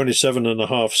totaled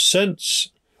 27.5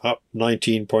 cents, up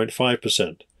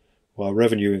 19.5%, while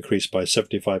revenue increased by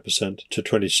 75% to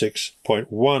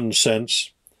 26.1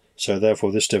 cents. So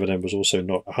therefore, this dividend was also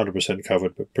not 100%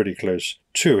 covered, but pretty close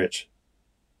to it.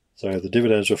 So the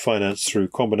dividends were financed through a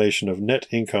combination of net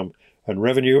income and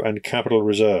revenue and capital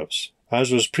reserves,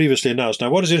 as was previously announced. Now,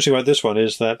 what is interesting about this one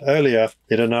is that earlier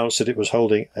it announced that it was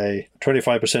holding a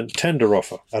 25% tender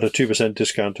offer at a 2%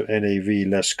 discount to NAV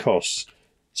less costs.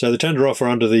 So the tender offer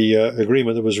under the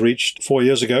agreement that was reached 4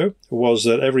 years ago was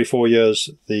that every 4 years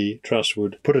the trust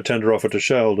would put a tender offer to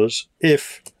shareholders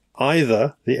if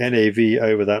either the NAV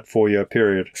over that 4-year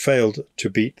period failed to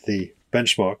beat the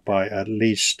benchmark by at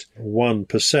least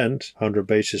 1%, 100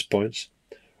 basis points,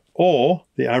 or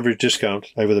the average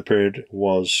discount over the period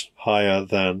was higher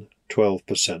than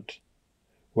 12%.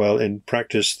 Well, in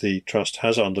practice, the trust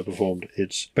has underperformed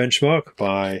its benchmark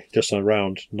by just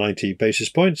around 90 basis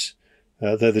points,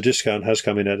 though the discount has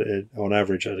come in at, on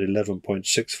average at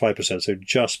 11.65%, so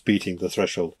just beating the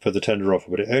threshold for the tender offer.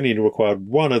 But it only required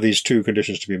one of these two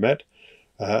conditions to be met,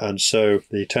 and so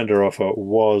the tender offer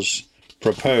was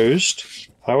proposed.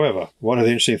 However, one of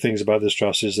the interesting things about this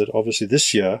trust is that obviously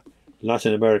this year,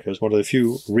 Latin America is one of the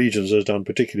few regions that has done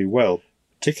particularly well,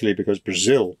 particularly because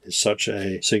Brazil is such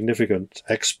a significant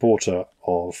exporter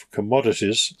of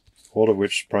commodities, all of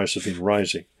which price has been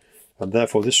rising. And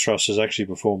therefore, this trust has actually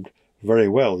performed very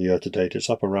well year to date. It's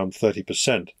up around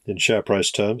 30% in share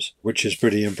price terms, which is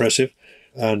pretty impressive.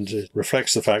 And it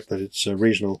reflects the fact that its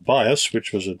regional bias,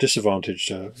 which was a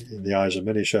disadvantage in the eyes of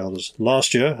many shareholders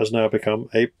last year, has now become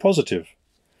a positive.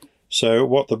 So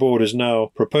what the board is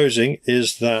now proposing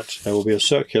is that there will be a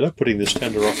circular putting this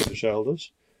tender offer to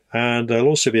shareholders, and there'll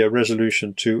also be a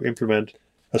resolution to implement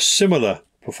a similar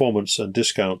performance and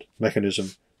discount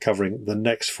mechanism covering the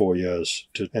next 4 years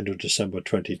to end of December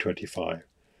 2025.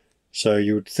 So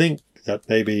you would think that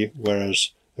maybe,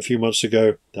 whereas a few months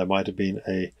ago there might have been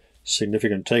a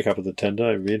significant take-up of the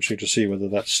tender, it would be interesting to see whether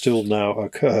that still now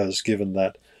occurs, given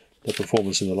that the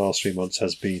performance in the last 3 months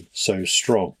has been so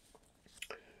strong.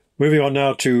 Moving on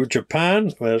now to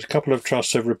Japan, where a couple of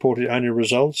trusts have reported annual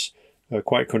results,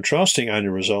 quite contrasting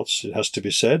annual results, it has to be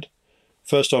said.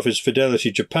 First off is Fidelity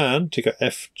Japan, ticker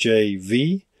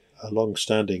FJV, a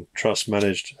long-standing trust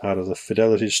managed out of the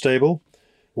Fidelity stable,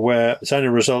 where its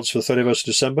annual results for 31st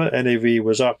December, NAV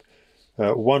was up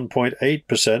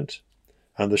 1.8%,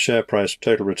 and the share price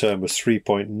total return was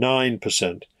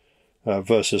 3.9%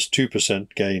 versus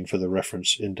 2% gain for the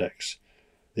reference index.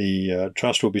 The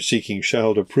trust will be seeking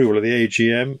shareholder approval at the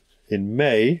AGM in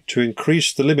May to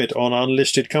increase the limit on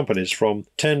unlisted companies from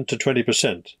 10 to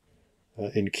 20%,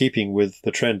 in keeping with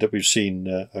the trend that we've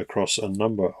seen across a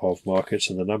number of markets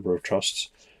and a number of trusts,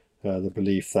 the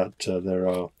belief that there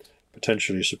are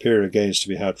potentially superior gains to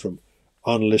be had from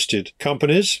unlisted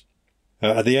companies.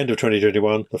 At the end of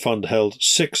 2021, the fund held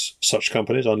 6 such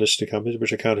companies, unlisted companies,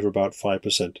 which accounted for about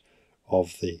 5%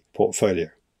 of the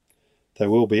portfolio. There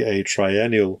will be a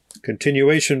triennial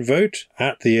continuation vote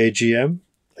at the AGM.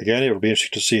 Again, it will be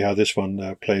interesting to see how this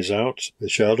one plays out. The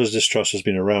shareholders, this trust has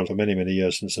been around for many, many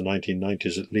years, since the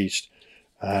 1990s at least,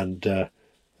 and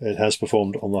it has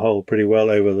performed on the whole pretty well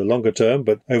over the longer term.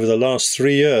 But over the last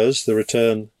 3 years, the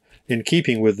return, in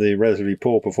keeping with the relatively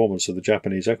poor performance of the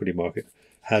Japanese equity market,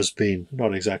 has been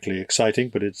not exactly exciting,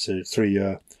 but it's a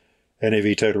 3-year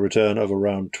NAV total return of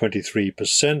around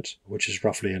 23%, which is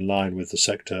roughly in line with the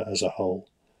sector as a whole.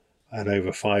 And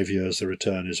over 5 years, the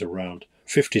return is around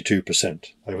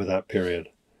 52% over that period.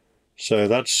 So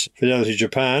that's Fidelity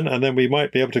Japan, and then we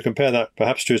might be able to compare that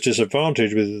perhaps to its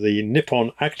disadvantage with the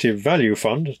Nippon Active Value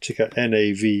Fund, ticker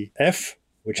NAVF,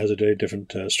 which has a very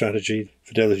different strategy.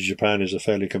 Fidelity Japan is a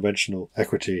fairly conventional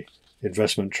equity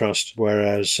investment trust,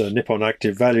 whereas Nippon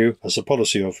Active Value has a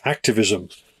policy of activism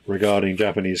regarding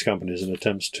Japanese companies and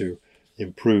attempts to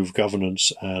improve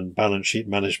governance and balance sheet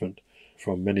management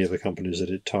from many of the companies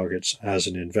that it targets as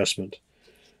an investment.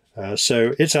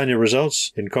 So its annual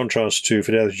results, in contrast to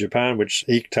Fidelity Japan, which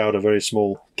eked out a very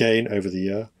small gain over the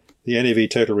year, the NAV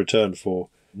total return for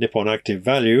Nippon Active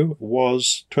Value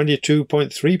was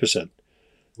 22.3%,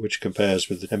 which compares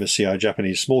with the MSCI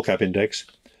Japanese Small Cap Index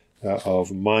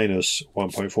of minus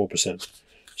 1.4%.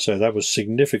 So that was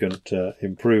significant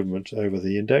improvement over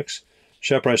the index.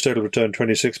 Share price total return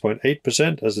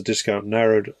 26.8% as the discount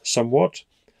narrowed somewhat.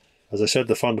 As I said,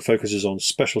 the fund focuses on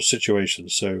special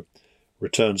situations, so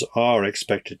returns are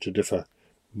expected to differ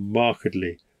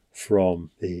markedly from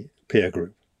the peer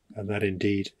group. And that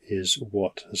indeed is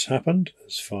what has happened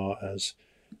as far as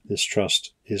this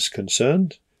trust is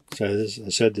concerned. So as I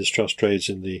said, this trust trades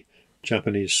in the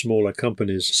Japanese smaller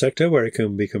companies sector, where it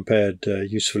can be compared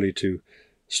usefully to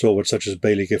stalwarts such as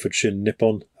Baillie Gifford Shin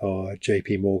Nippon or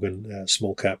JP Morgan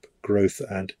Small Cap Growth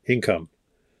and Income.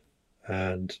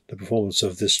 And the performance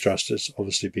of this trust has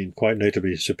obviously been quite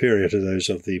notably superior to those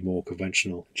of the more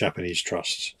conventional Japanese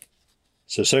trusts.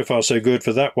 So far so good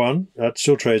for that one. That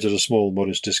still trades at a small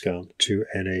modest discount to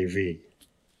NAV.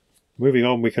 Moving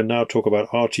on, we can now talk about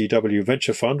RTW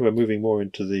Venture Fund. We're moving more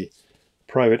into the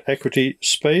private equity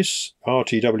space.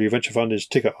 RTW Venture Fund is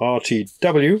ticker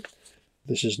RTW.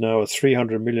 This is now a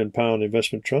 £300 million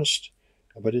investment trust,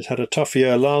 but it's had a tough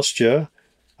year last year.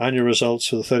 Annual results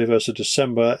for the 31st of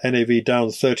December, NAV down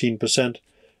 13%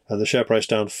 and the share price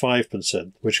down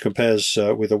 5%, which compares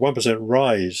with a 1%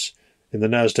 rise in the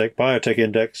Nasdaq Biotech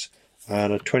Index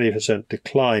and a 20%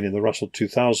 decline in the Russell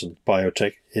 2000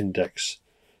 Biotech Index.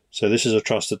 So this is a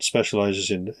trust that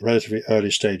specializes in relatively early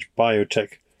stage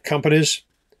biotech companies.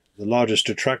 The largest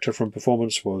detractor from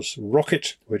performance was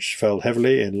Rocket, which fell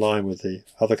heavily in line with the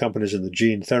other companies in the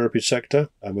gene therapy sector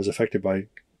and was affected by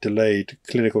delayed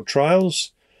clinical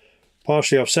trials,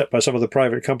 partially offset by some of the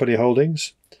private company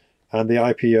holdings and the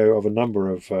IPO of a number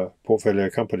of portfolio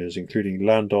companies, including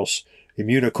Landos,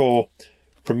 Immunocore,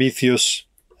 Prometheus,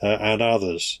 and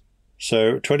others.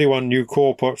 So 21 new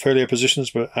core portfolio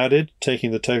positions were added, taking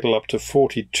the total up to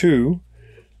 42,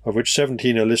 of which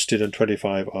 17 are listed and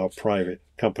 25 are private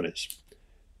companies.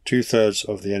 2/3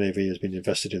 of the NAV has been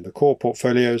invested in the core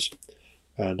portfolios,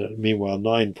 and meanwhile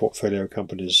 9 portfolio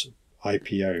companies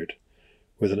IPO'd,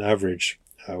 with an average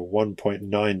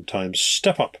 1.9 times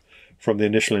step up from the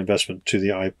initial investment to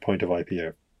the point of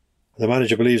IPO. The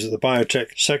manager believes that the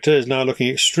biotech sector is now looking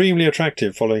extremely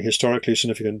attractive following historically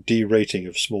significant de-rating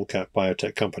of small-cap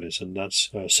biotech companies, and that's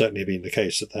certainly been the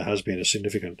case, that there has been a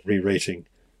significant re-rating,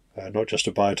 not just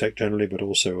of biotech generally, but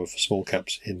also of small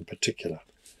caps in particular.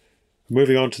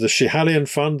 Moving on to the Schiehallion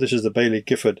Fund. This is the Baillie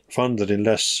Gifford fund that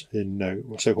invests in the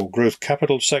so-called growth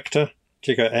capital sector,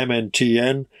 ticker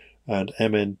MNTN and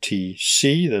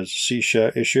MNTC. There's a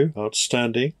C-share issue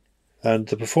outstanding. And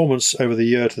the performance over the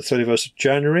year to the 31st of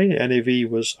January, NAV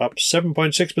was up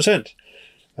 7.6%,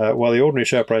 while the ordinary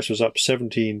share price was up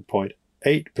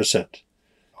 17.8%.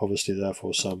 Obviously,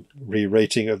 therefore, some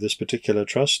re-rating of this particular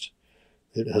trust.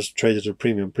 It has traded at a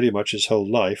premium pretty much its whole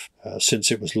life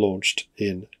since it was launched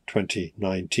in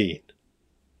 2019.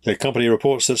 The company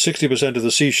reports that 60% of the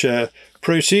C-share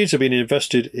proceeds have been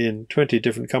invested in 20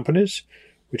 different companies,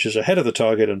 which is ahead of the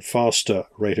target and faster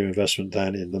rate of investment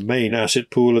than in the main asset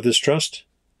pool of this trust.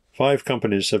 5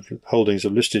 companies have holdings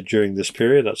have listed during this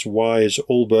period. That's Wise,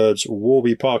 Allbirds,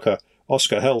 Warby Parker,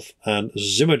 Oscar Health, and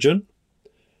Zimmergen.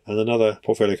 And another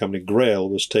portfolio company, Grail,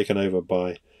 was taken over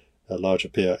by a larger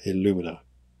peer, Illumina.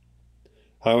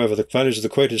 However, the values of the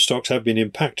quoted stocks have been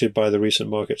impacted by the recent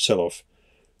market sell-off,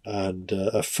 and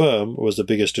Affirm was the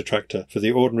biggest detractor for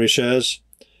the ordinary shares,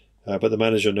 but the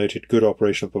manager noted good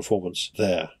operational performance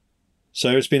there.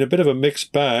 So it's been a bit of a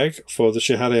mixed bag for the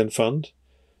Schiehallion Fund.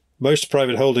 Most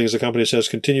private holdings, the company says,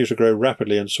 continue to grow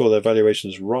rapidly and saw their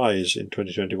valuations rise in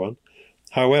 2021.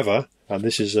 However, and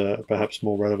this is perhaps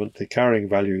more relevant, the carrying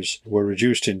values were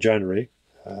reduced in January,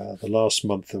 the last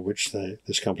month of which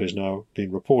this company has now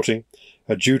been reporting,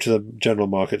 due to the general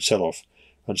market sell-off.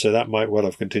 And so that might well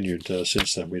have continued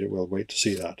since then. We'll wait to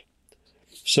see that.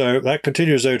 So that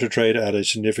continues, though, to trade at a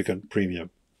significant premium.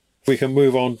 We can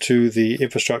move on to the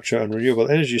infrastructure and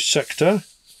renewable energy sector,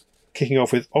 kicking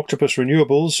off with Octopus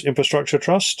Renewables Infrastructure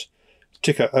Trust,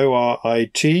 ticker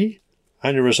ORIT.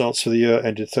 Annual results for the year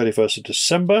ended 31st of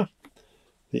December.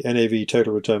 The NAV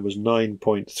total return was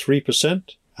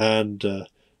 9.3%, and the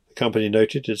company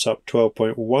noted it's up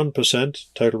 12.1%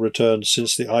 total return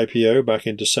since the IPO back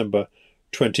in December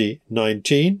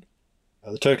 2019.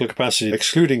 The total capacity,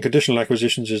 excluding conditional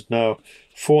acquisitions, is now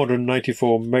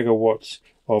 494 megawatts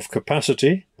of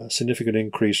capacity, a significant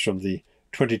increase from the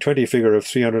 2020 figure of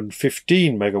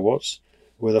 315 megawatts,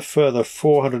 with a further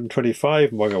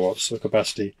 425 megawatts of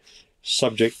capacity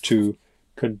subject to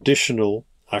conditional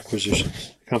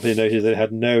acquisitions. The company noted that it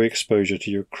had no exposure to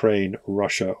Ukraine,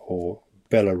 Russia, or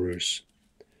Belarus.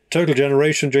 Total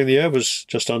generation during the year was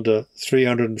just under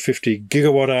 350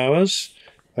 gigawatt hours,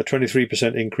 a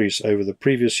 23% increase over the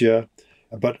previous year,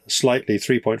 but slightly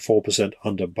 3.4%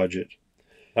 under budget.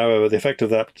 However, the effect of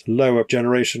that lower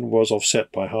generation was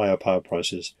offset by higher power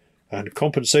prices and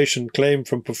compensation claimed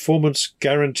from performance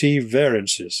guarantee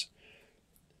variances.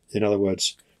 In other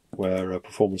words, where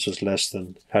performance was less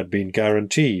than had been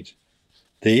guaranteed.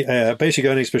 The basic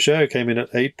earnings per share came in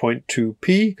at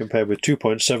 8.2p compared with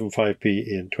 2.75p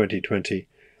in 2020,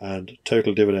 and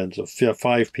total dividends of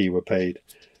 5p were paid,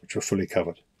 which were fully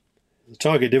covered. The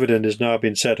target dividend has now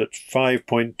been set at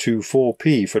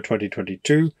 5.24p for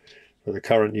 2022 for the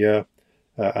current year,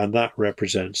 and that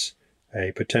represents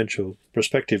a potential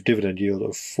prospective dividend yield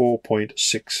of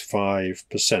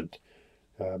 4.65%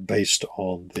 based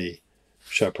on the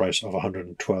share price of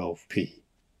 112p.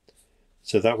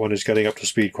 So that one is getting up to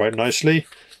speed quite nicely.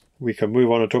 we can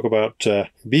move on and talk about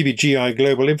BBGI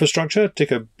Global Infrastructure,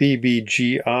 ticker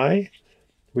BBGI,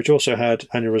 which also had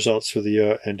annual results for the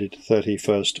year ended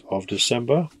 31st of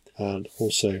December and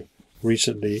also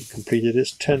recently completed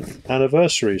its 10th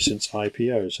anniversary since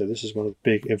IPO. So this is one of the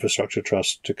big infrastructure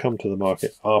trusts to come to the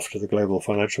market after the global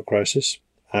financial crisis.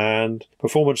 And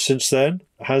performance since then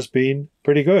has been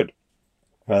pretty good.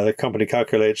 The company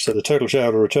calculates that the total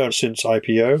shareholder return since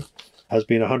IPO has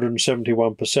been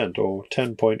 171%, or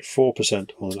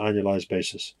 10.4% on an annualized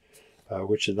basis,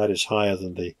 that is higher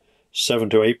than the 7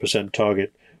 to 8%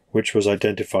 target which was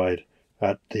identified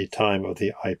at the time of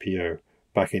the IPO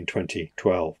back in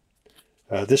 2012.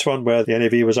 This one, where the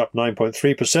NAV was up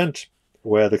 9.3%,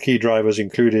 where the key drivers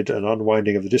included an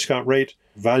unwinding of the discount rate,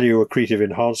 value accretive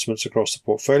enhancements across the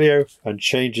portfolio, and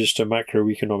changes to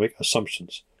macroeconomic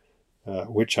assumptions,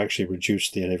 which actually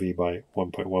reduced the NAV by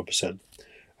 1.1%,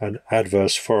 and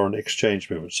adverse foreign exchange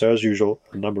movements. So, as usual,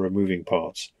 a number of moving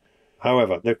parts.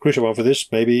 However, the crucial one for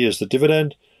this maybe is the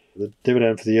dividend. The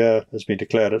dividend for the year has been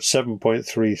declared at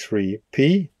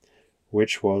 7.33p,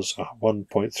 which was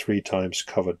 1.3 times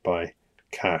covered by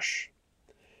cash.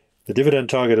 The dividend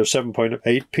target of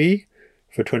 7.8p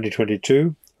for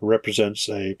 2022 represents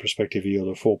a prospective yield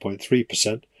of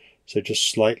 4.3%, so just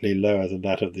slightly lower than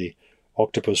that of the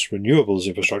Octopus Renewables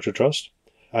Infrastructure Trust.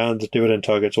 And the dividend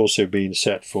target's also been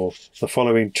set for the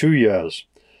following 2 years,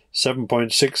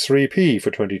 7.63p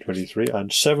for 2023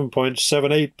 and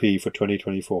 7.78p for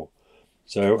 2024.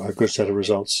 So a good set of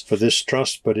results for this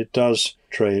trust, but it does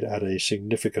trade at a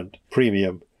significant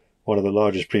premium, one of the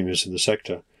largest premiums in the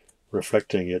sector,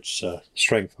 reflecting its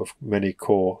strength of many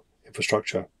core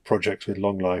infrastructure projects with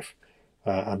long life,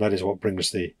 and that is what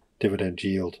brings the dividend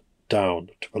yield down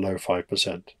to below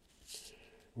 5%.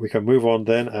 We can move on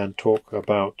then and talk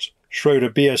about Schroder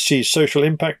BSC Social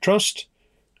Impact Trust,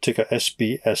 ticker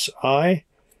SBSI,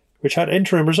 which had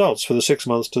interim results for the 6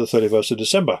 months to the 31st of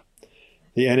December.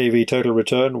 The NAV total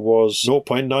return was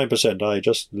 0.9%, i.e.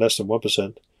 just less than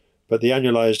 1%, but the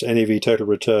annualized NAV total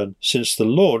return since the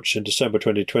launch in December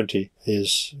 2020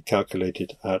 is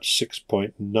calculated at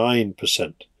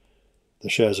 6.9%. The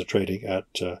shares are trading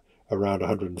at around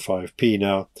 105p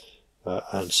now,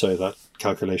 and so that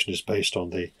calculation is based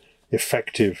on the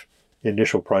effective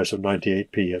initial price of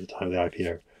 98p at the time of the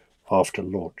IPO after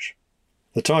launch.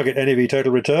 The target NAV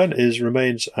total return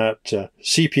remains at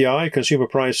CPI, consumer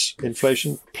price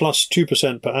inflation, plus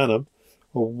 2% per annum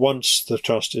once the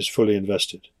trust is fully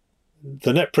invested.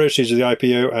 The net proceeds of the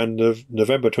IPO and the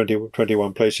November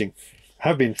 2021 placing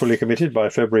have been fully committed by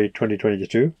February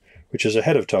 2022, which is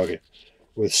ahead of target,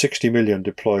 with 60 million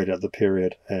deployed at the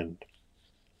period end.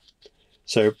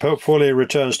 So portfolio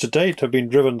returns to date have been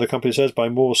driven, the company says, by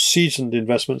more seasoned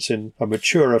investments in a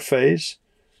maturer phase,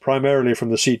 primarily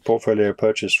from the seed portfolio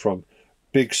purchased from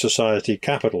Big Society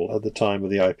Capital at the time of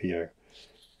the IPO.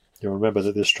 You'll remember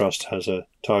that this trust has a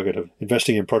target of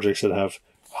investing in projects that have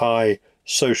high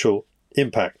social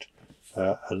impact,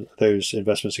 and those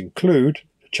investments include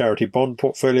a charity bond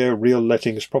portfolio, real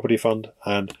lettings property fund,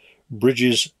 and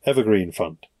Bridges Evergreen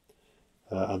Fund.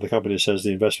 And the company says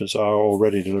the investments are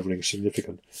already delivering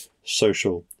significant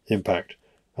social impact,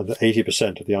 and that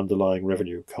 80% of the underlying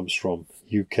revenue comes from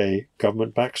UK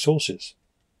government-backed sources.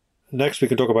 Next, we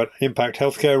can talk about Impact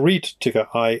Healthcare REIT, ticker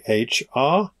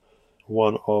IHR,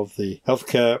 one of the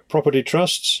healthcare property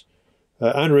trusts.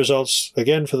 And results,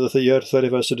 again, for the year to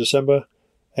 31st of December,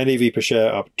 NAV per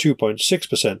share up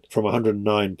 2.6% from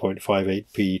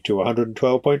 109.58p to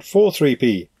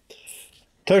 112.43p.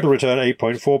 Total return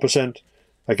 8.4%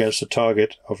 against a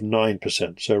target of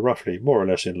 9%, so roughly more or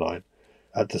less in line.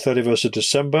 At the 31st of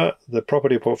December, the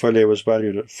property portfolio was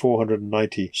valued at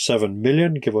 497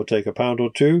 million, give or take a pound or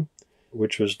two,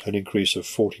 which was an increase of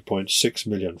 40.6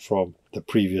 million from the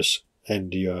previous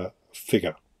end year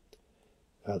figure.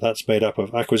 That's made up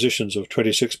of acquisitions of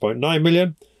 26.9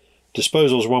 million,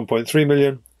 disposals 1.3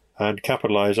 million, and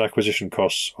capitalized acquisition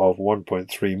costs of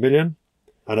 1.3 million,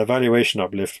 and a valuation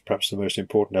uplift, perhaps the most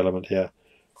important element here,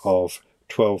 of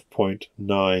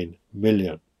 12.9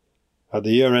 million. At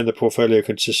the year end, the portfolio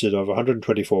consisted of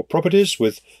 124 properties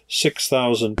with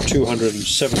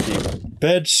 6,270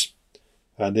 beds,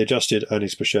 and the adjusted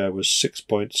earnings per share was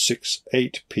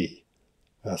 6.68p,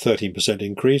 a 13%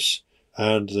 increase,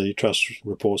 and the trust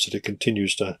reports that it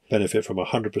continues to benefit from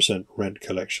 100% rent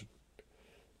collection.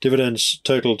 Dividends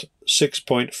totaled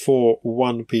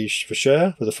 6.41p per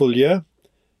share for the full year,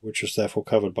 which was therefore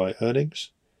covered by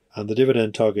earnings, and the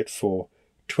dividend target for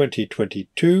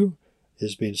 2022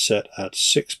 is being set at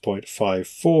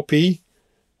 6.54p,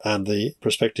 and the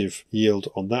prospective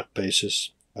yield on that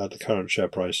basis at the current share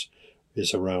price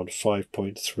is around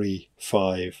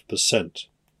 5.35%.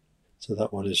 So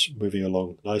that one is moving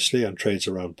along nicely and trades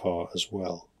around par as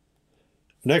well.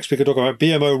 Next, we can talk about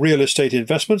BMO Real Estate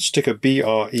Investments, ticker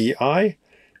BREI,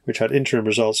 which had interim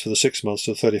results for the 6 months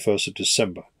to the 31st of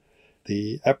December.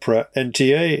 The EPRA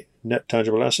NTA, net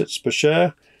tangible assets per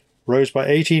share, rose by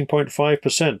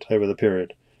 18.5% over the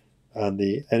period, and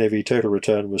the NAV total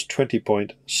return was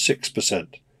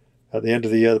 20.6%. At the end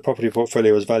of the year, the property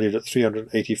portfolio was valued at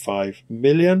 $385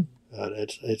 million, and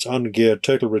its ungeared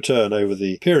total return over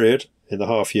the period in the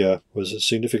half year was a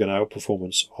significant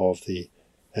outperformance of the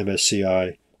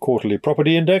MSCI Quarterly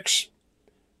Property Index,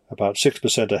 about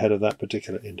 6% ahead of that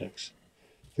particular index.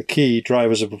 The key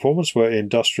drivers of performance were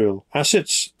industrial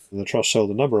assets. The trust sold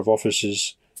a number of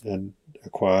offices and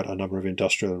acquired a number of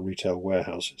industrial and retail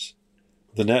warehouses.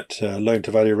 The net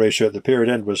loan-to-value ratio at the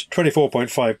period end was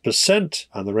 24.5%,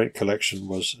 and the rent collection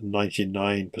was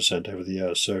 99% over the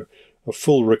year, so a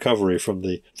full recovery from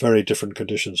the very different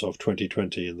conditions of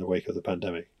 2020 in the wake of the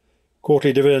pandemic.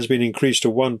 Quarterly dividends have been increased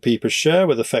to 1p per share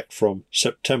with effect from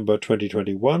September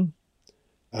 2021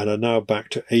 and are now back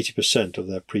to 80% of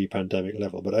their pre-pandemic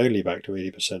level, but only back to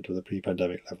 80% of the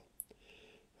pre-pandemic level.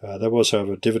 There was,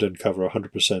 however, dividend cover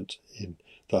 100% in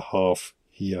the half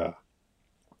year.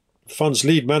 The fund's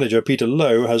lead manager, Peter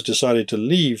Lowe, has decided to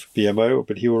leave BMO,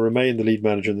 but he will remain the lead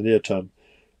manager in the near term,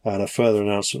 and a further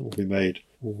announcement will be made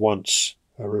once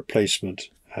a replacement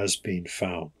has been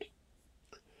found.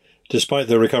 Despite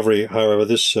the recovery, however,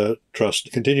 this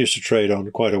trust continues to trade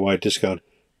on quite a wide discount.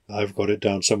 I've got it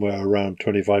down somewhere around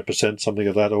 25%, something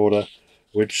of that order,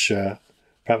 which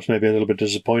perhaps may be a little bit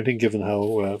disappointing given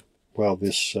how well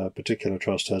this particular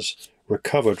trust has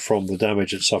recovered from the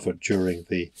damage it suffered during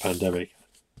the pandemic.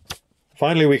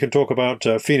 Finally, we can talk about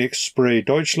Phoenix Spree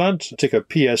Deutschland, ticker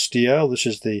PSDL. This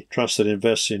is the trust that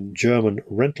invests in German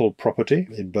rental property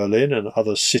in Berlin and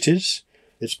other cities.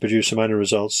 It's produced some annual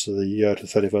results for the year to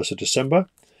 31st of December.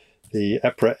 The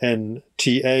EPRA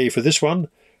NTA for this one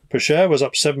per share was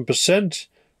up 7%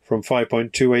 from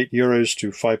 €5.28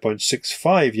 to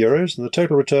 €5.65, and the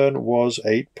total return was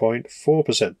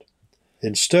 8.4%.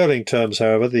 In sterling terms,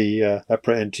 however, the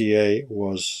EPRA NTA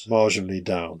was marginally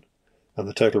down, and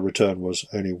the total return was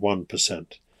only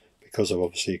 1% because of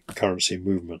obviously currency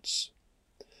movements.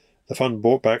 The fund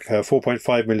bought back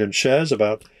 4.5 million shares,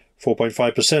 about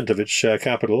 4.5% of its share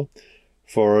capital,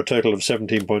 for a total of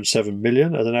 17.7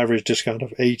 million at an average discount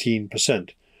of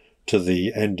 18% to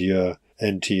the end-year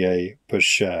NTA per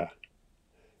share.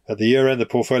 At the year-end, the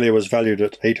portfolio was valued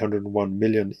at €801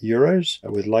 million,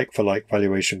 with like-for-like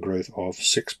valuation growth of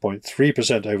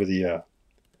 6.3% over the year.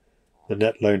 The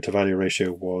net loan-to-value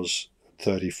ratio was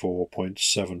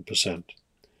 34.7%,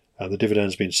 and the dividend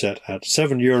has been set at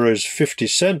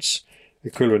 €7.50,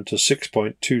 equivalent to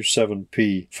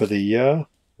 6.27p for the year,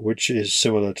 which is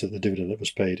similar to the dividend that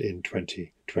was paid in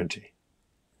 2020.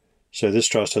 So this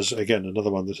trust has, again,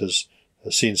 another one that has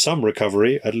seen some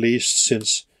recovery, at least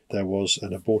since there was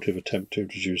an abortive attempt to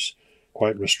introduce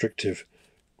quite restrictive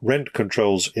rent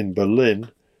controls in Berlin,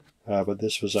 but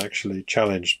this was actually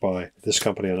challenged by this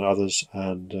company and others,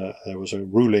 and there was a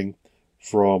ruling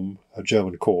from a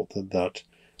German court that that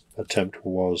attempt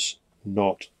was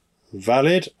not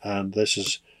valid, and this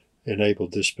has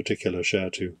enabled this particular share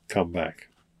to come back.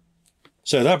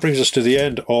 So that brings us to the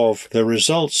end of the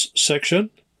results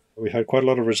section. We had quite a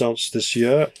lot of results this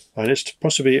year, and it's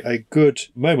possibly a good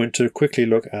moment to quickly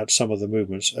look at some of the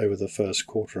movements over the first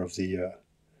quarter of the year.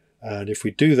 And if we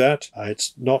do that,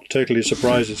 it's not totally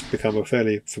surprised. It's become a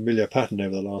fairly familiar pattern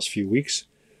over the last few weeks.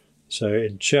 So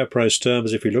in share price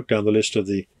terms, if we look down the list of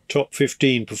the top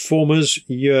 15 performers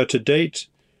year to date,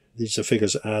 these are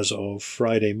figures as of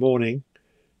Friday morning,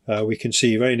 we can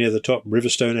see very near the top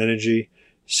Riverstone Energy,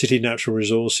 City Natural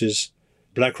Resources,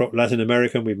 BlackRock Latin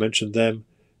American, we mentioned them,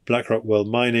 BlackRock World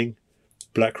Mining,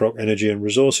 BlackRock Energy and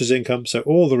Resources Income. So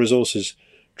all the resources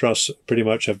trusts pretty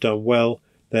much have done well.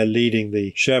 They're leading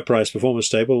the share price performance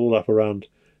table, all up around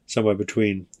somewhere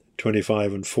between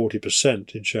 25 and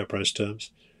 40% in share price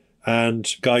terms.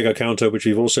 And Geiger Counter, which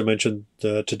we've also mentioned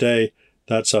today,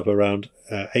 that's up around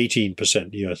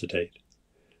 18% year to date.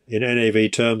 In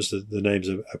NAV terms, the names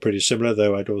are pretty similar,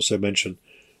 though I'd also mention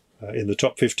in the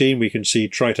top 15, we can see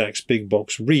Tritax Big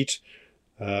Box REIT,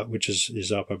 which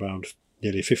is up around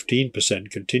nearly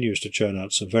 15%, continues to churn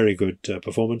out some very good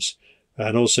performance.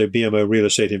 And also BMO Real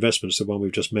Estate Investments, the one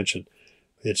we've just mentioned,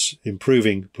 it's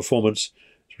improving performance.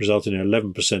 It's resulted in an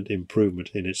 11%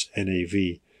 improvement in its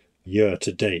NAV year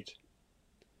to date.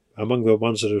 Among the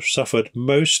ones that have suffered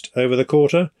most over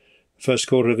the first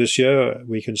quarter of this year,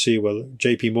 we can see,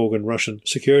 JP Morgan Russian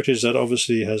Securities, that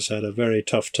obviously has had a very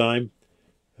tough time.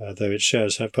 though its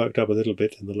shares have perked up a little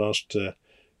bit in the last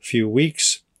few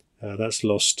weeks. That's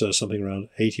lost something around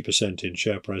 80% in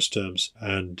share price terms,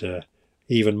 and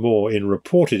even more in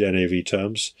reported NAV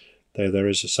terms, though there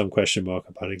is some question mark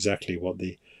about exactly what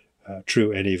the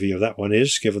true NAV of that one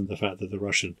is, given the fact that the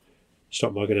Russian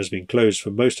stock market has been closed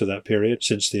for most of that period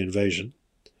since the invasion.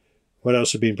 What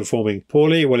else has been performing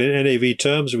poorly? Well, in NAV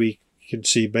terms, we can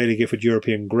see Baillie Gifford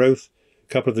European Growth.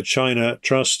 A couple of the China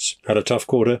trusts had a tough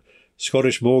quarter.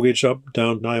 Scottish Mortgage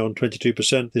down nigh on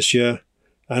 22% this year.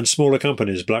 And smaller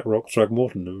companies, BlackRock,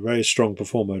 Thrugmorton, a very strong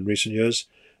performer in recent years,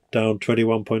 down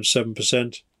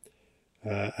 21.7%.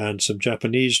 And some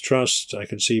Japanese trusts. I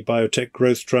can see Biotech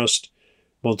Growth Trust,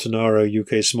 Montanaro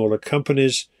UK Smaller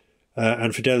Companies,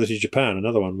 and Fidelity Japan,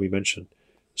 another one we mentioned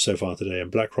so far today,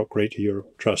 and BlackRock Greater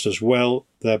Europe Trust as well.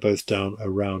 They're both down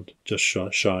around just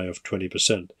shy of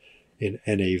 20% in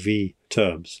NAV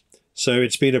terms. So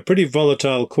it's been a pretty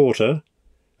volatile quarter,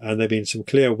 and there have been some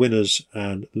clear winners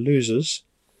and losers,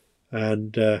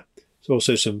 and there's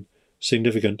also some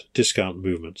significant discount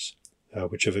movements,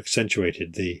 which have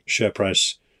accentuated the share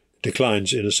price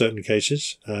declines in certain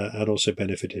cases and also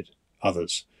benefited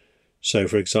others. So,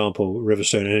 for example,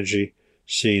 Riverstone Energy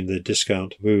seen the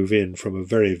discount move in from a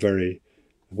very, very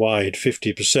wide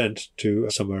 50% to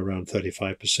somewhere around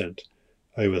 35%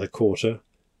 over the quarter.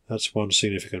 That's one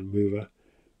significant mover.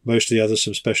 Most of the others,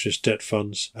 some specialist debt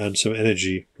funds and some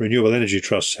renewable energy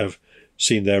trusts have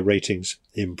seen their ratings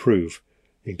improve,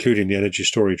 including the Energy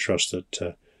Storage Trust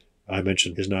that I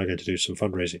mentioned is now going to do some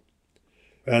fundraising.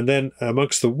 And then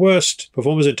amongst the worst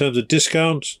performers in terms of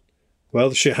discount,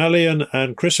 well, Schiehallion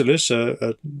and Chrysalis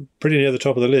are pretty near the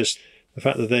top of the list. The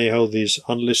fact that they hold these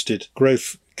unlisted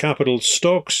growth capital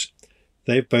stocks,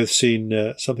 they've both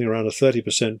seen something around a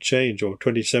 30% change, or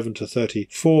 27 to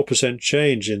 34%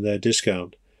 change in their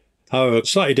discount. However,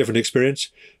 slightly different experience.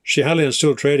 Schiehallion is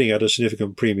still trading at a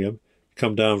significant premium,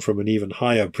 come down from an even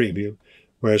higher premium,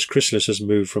 whereas Chrysalis has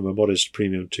moved from a modest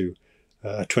premium to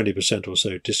a 20% or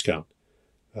so discount.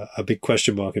 A big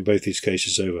question mark in both these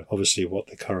cases over, obviously, what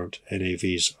the current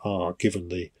NAVs are, given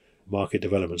the market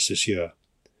developments this year.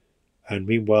 And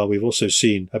meanwhile, we've also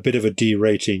seen a bit of a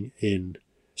derating in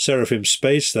Seraphim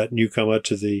Space, that newcomer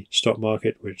to the stock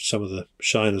market, which some of the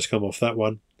shine has come off that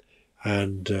one,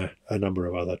 and a number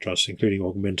of other trusts, including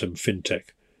Augmentum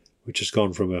Fintech, which has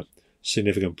gone from a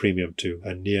significant premium to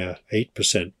a near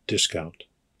 8% discount.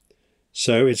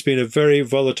 So it's been a very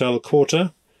volatile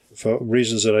quarter for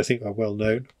reasons that I think are well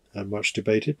known and much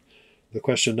debated. The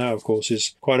question now, of course,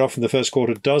 is quite often the first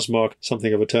quarter does mark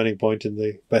something of a turning point in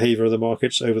the behaviour of the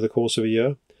markets over the course of a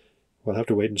year. We'll have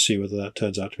to wait and see whether that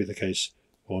turns out to be the case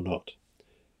or not.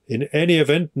 In any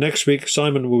event, next week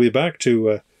Simon will be back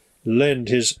to lend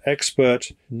his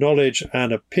expert knowledge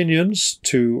and opinions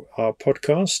to our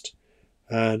podcast.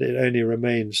 And it only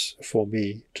remains for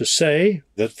me to say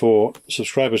that for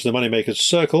subscribers to the Moneymakers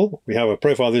Circle, we have a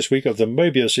profile this week of the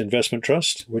Mobius Investment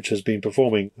Trust, which has been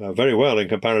performing very well in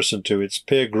comparison to its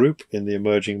peer group in the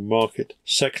emerging market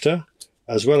sector,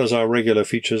 as well as our regular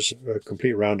features, a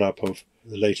complete roundup of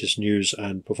the latest news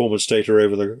and performance data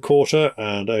over the quarter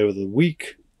and over the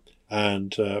week,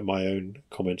 and my own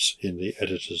comments in the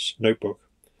editor's notebook.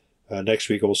 Next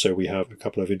week also we have a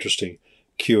couple of interesting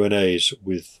Q&As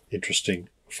with interesting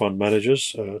fund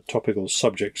managers, topical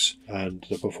subjects, and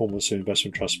the performance of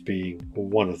investment trust being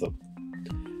one of them.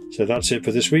 So that's it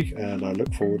for this week, and I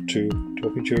look forward to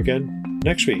talking to you again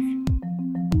next week.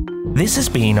 This has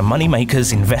been a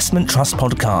Moneymakers Investment Trust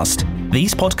podcast.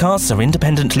 These podcasts are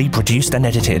independently produced and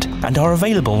edited and are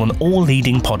available on all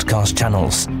leading podcast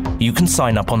channels. You can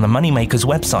sign up on the Moneymakers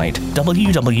website,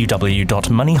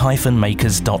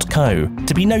 www.money-makers.co,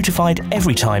 to be notified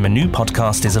every time a new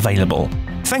podcast is available.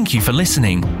 Thank you for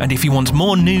listening, and if you want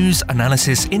more news,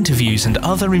 analysis, interviews and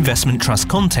other investment trust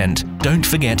content, don't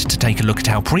forget to take a look at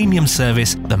our premium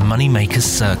service, the Moneymakers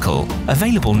Circle,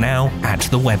 available now at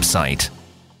the website.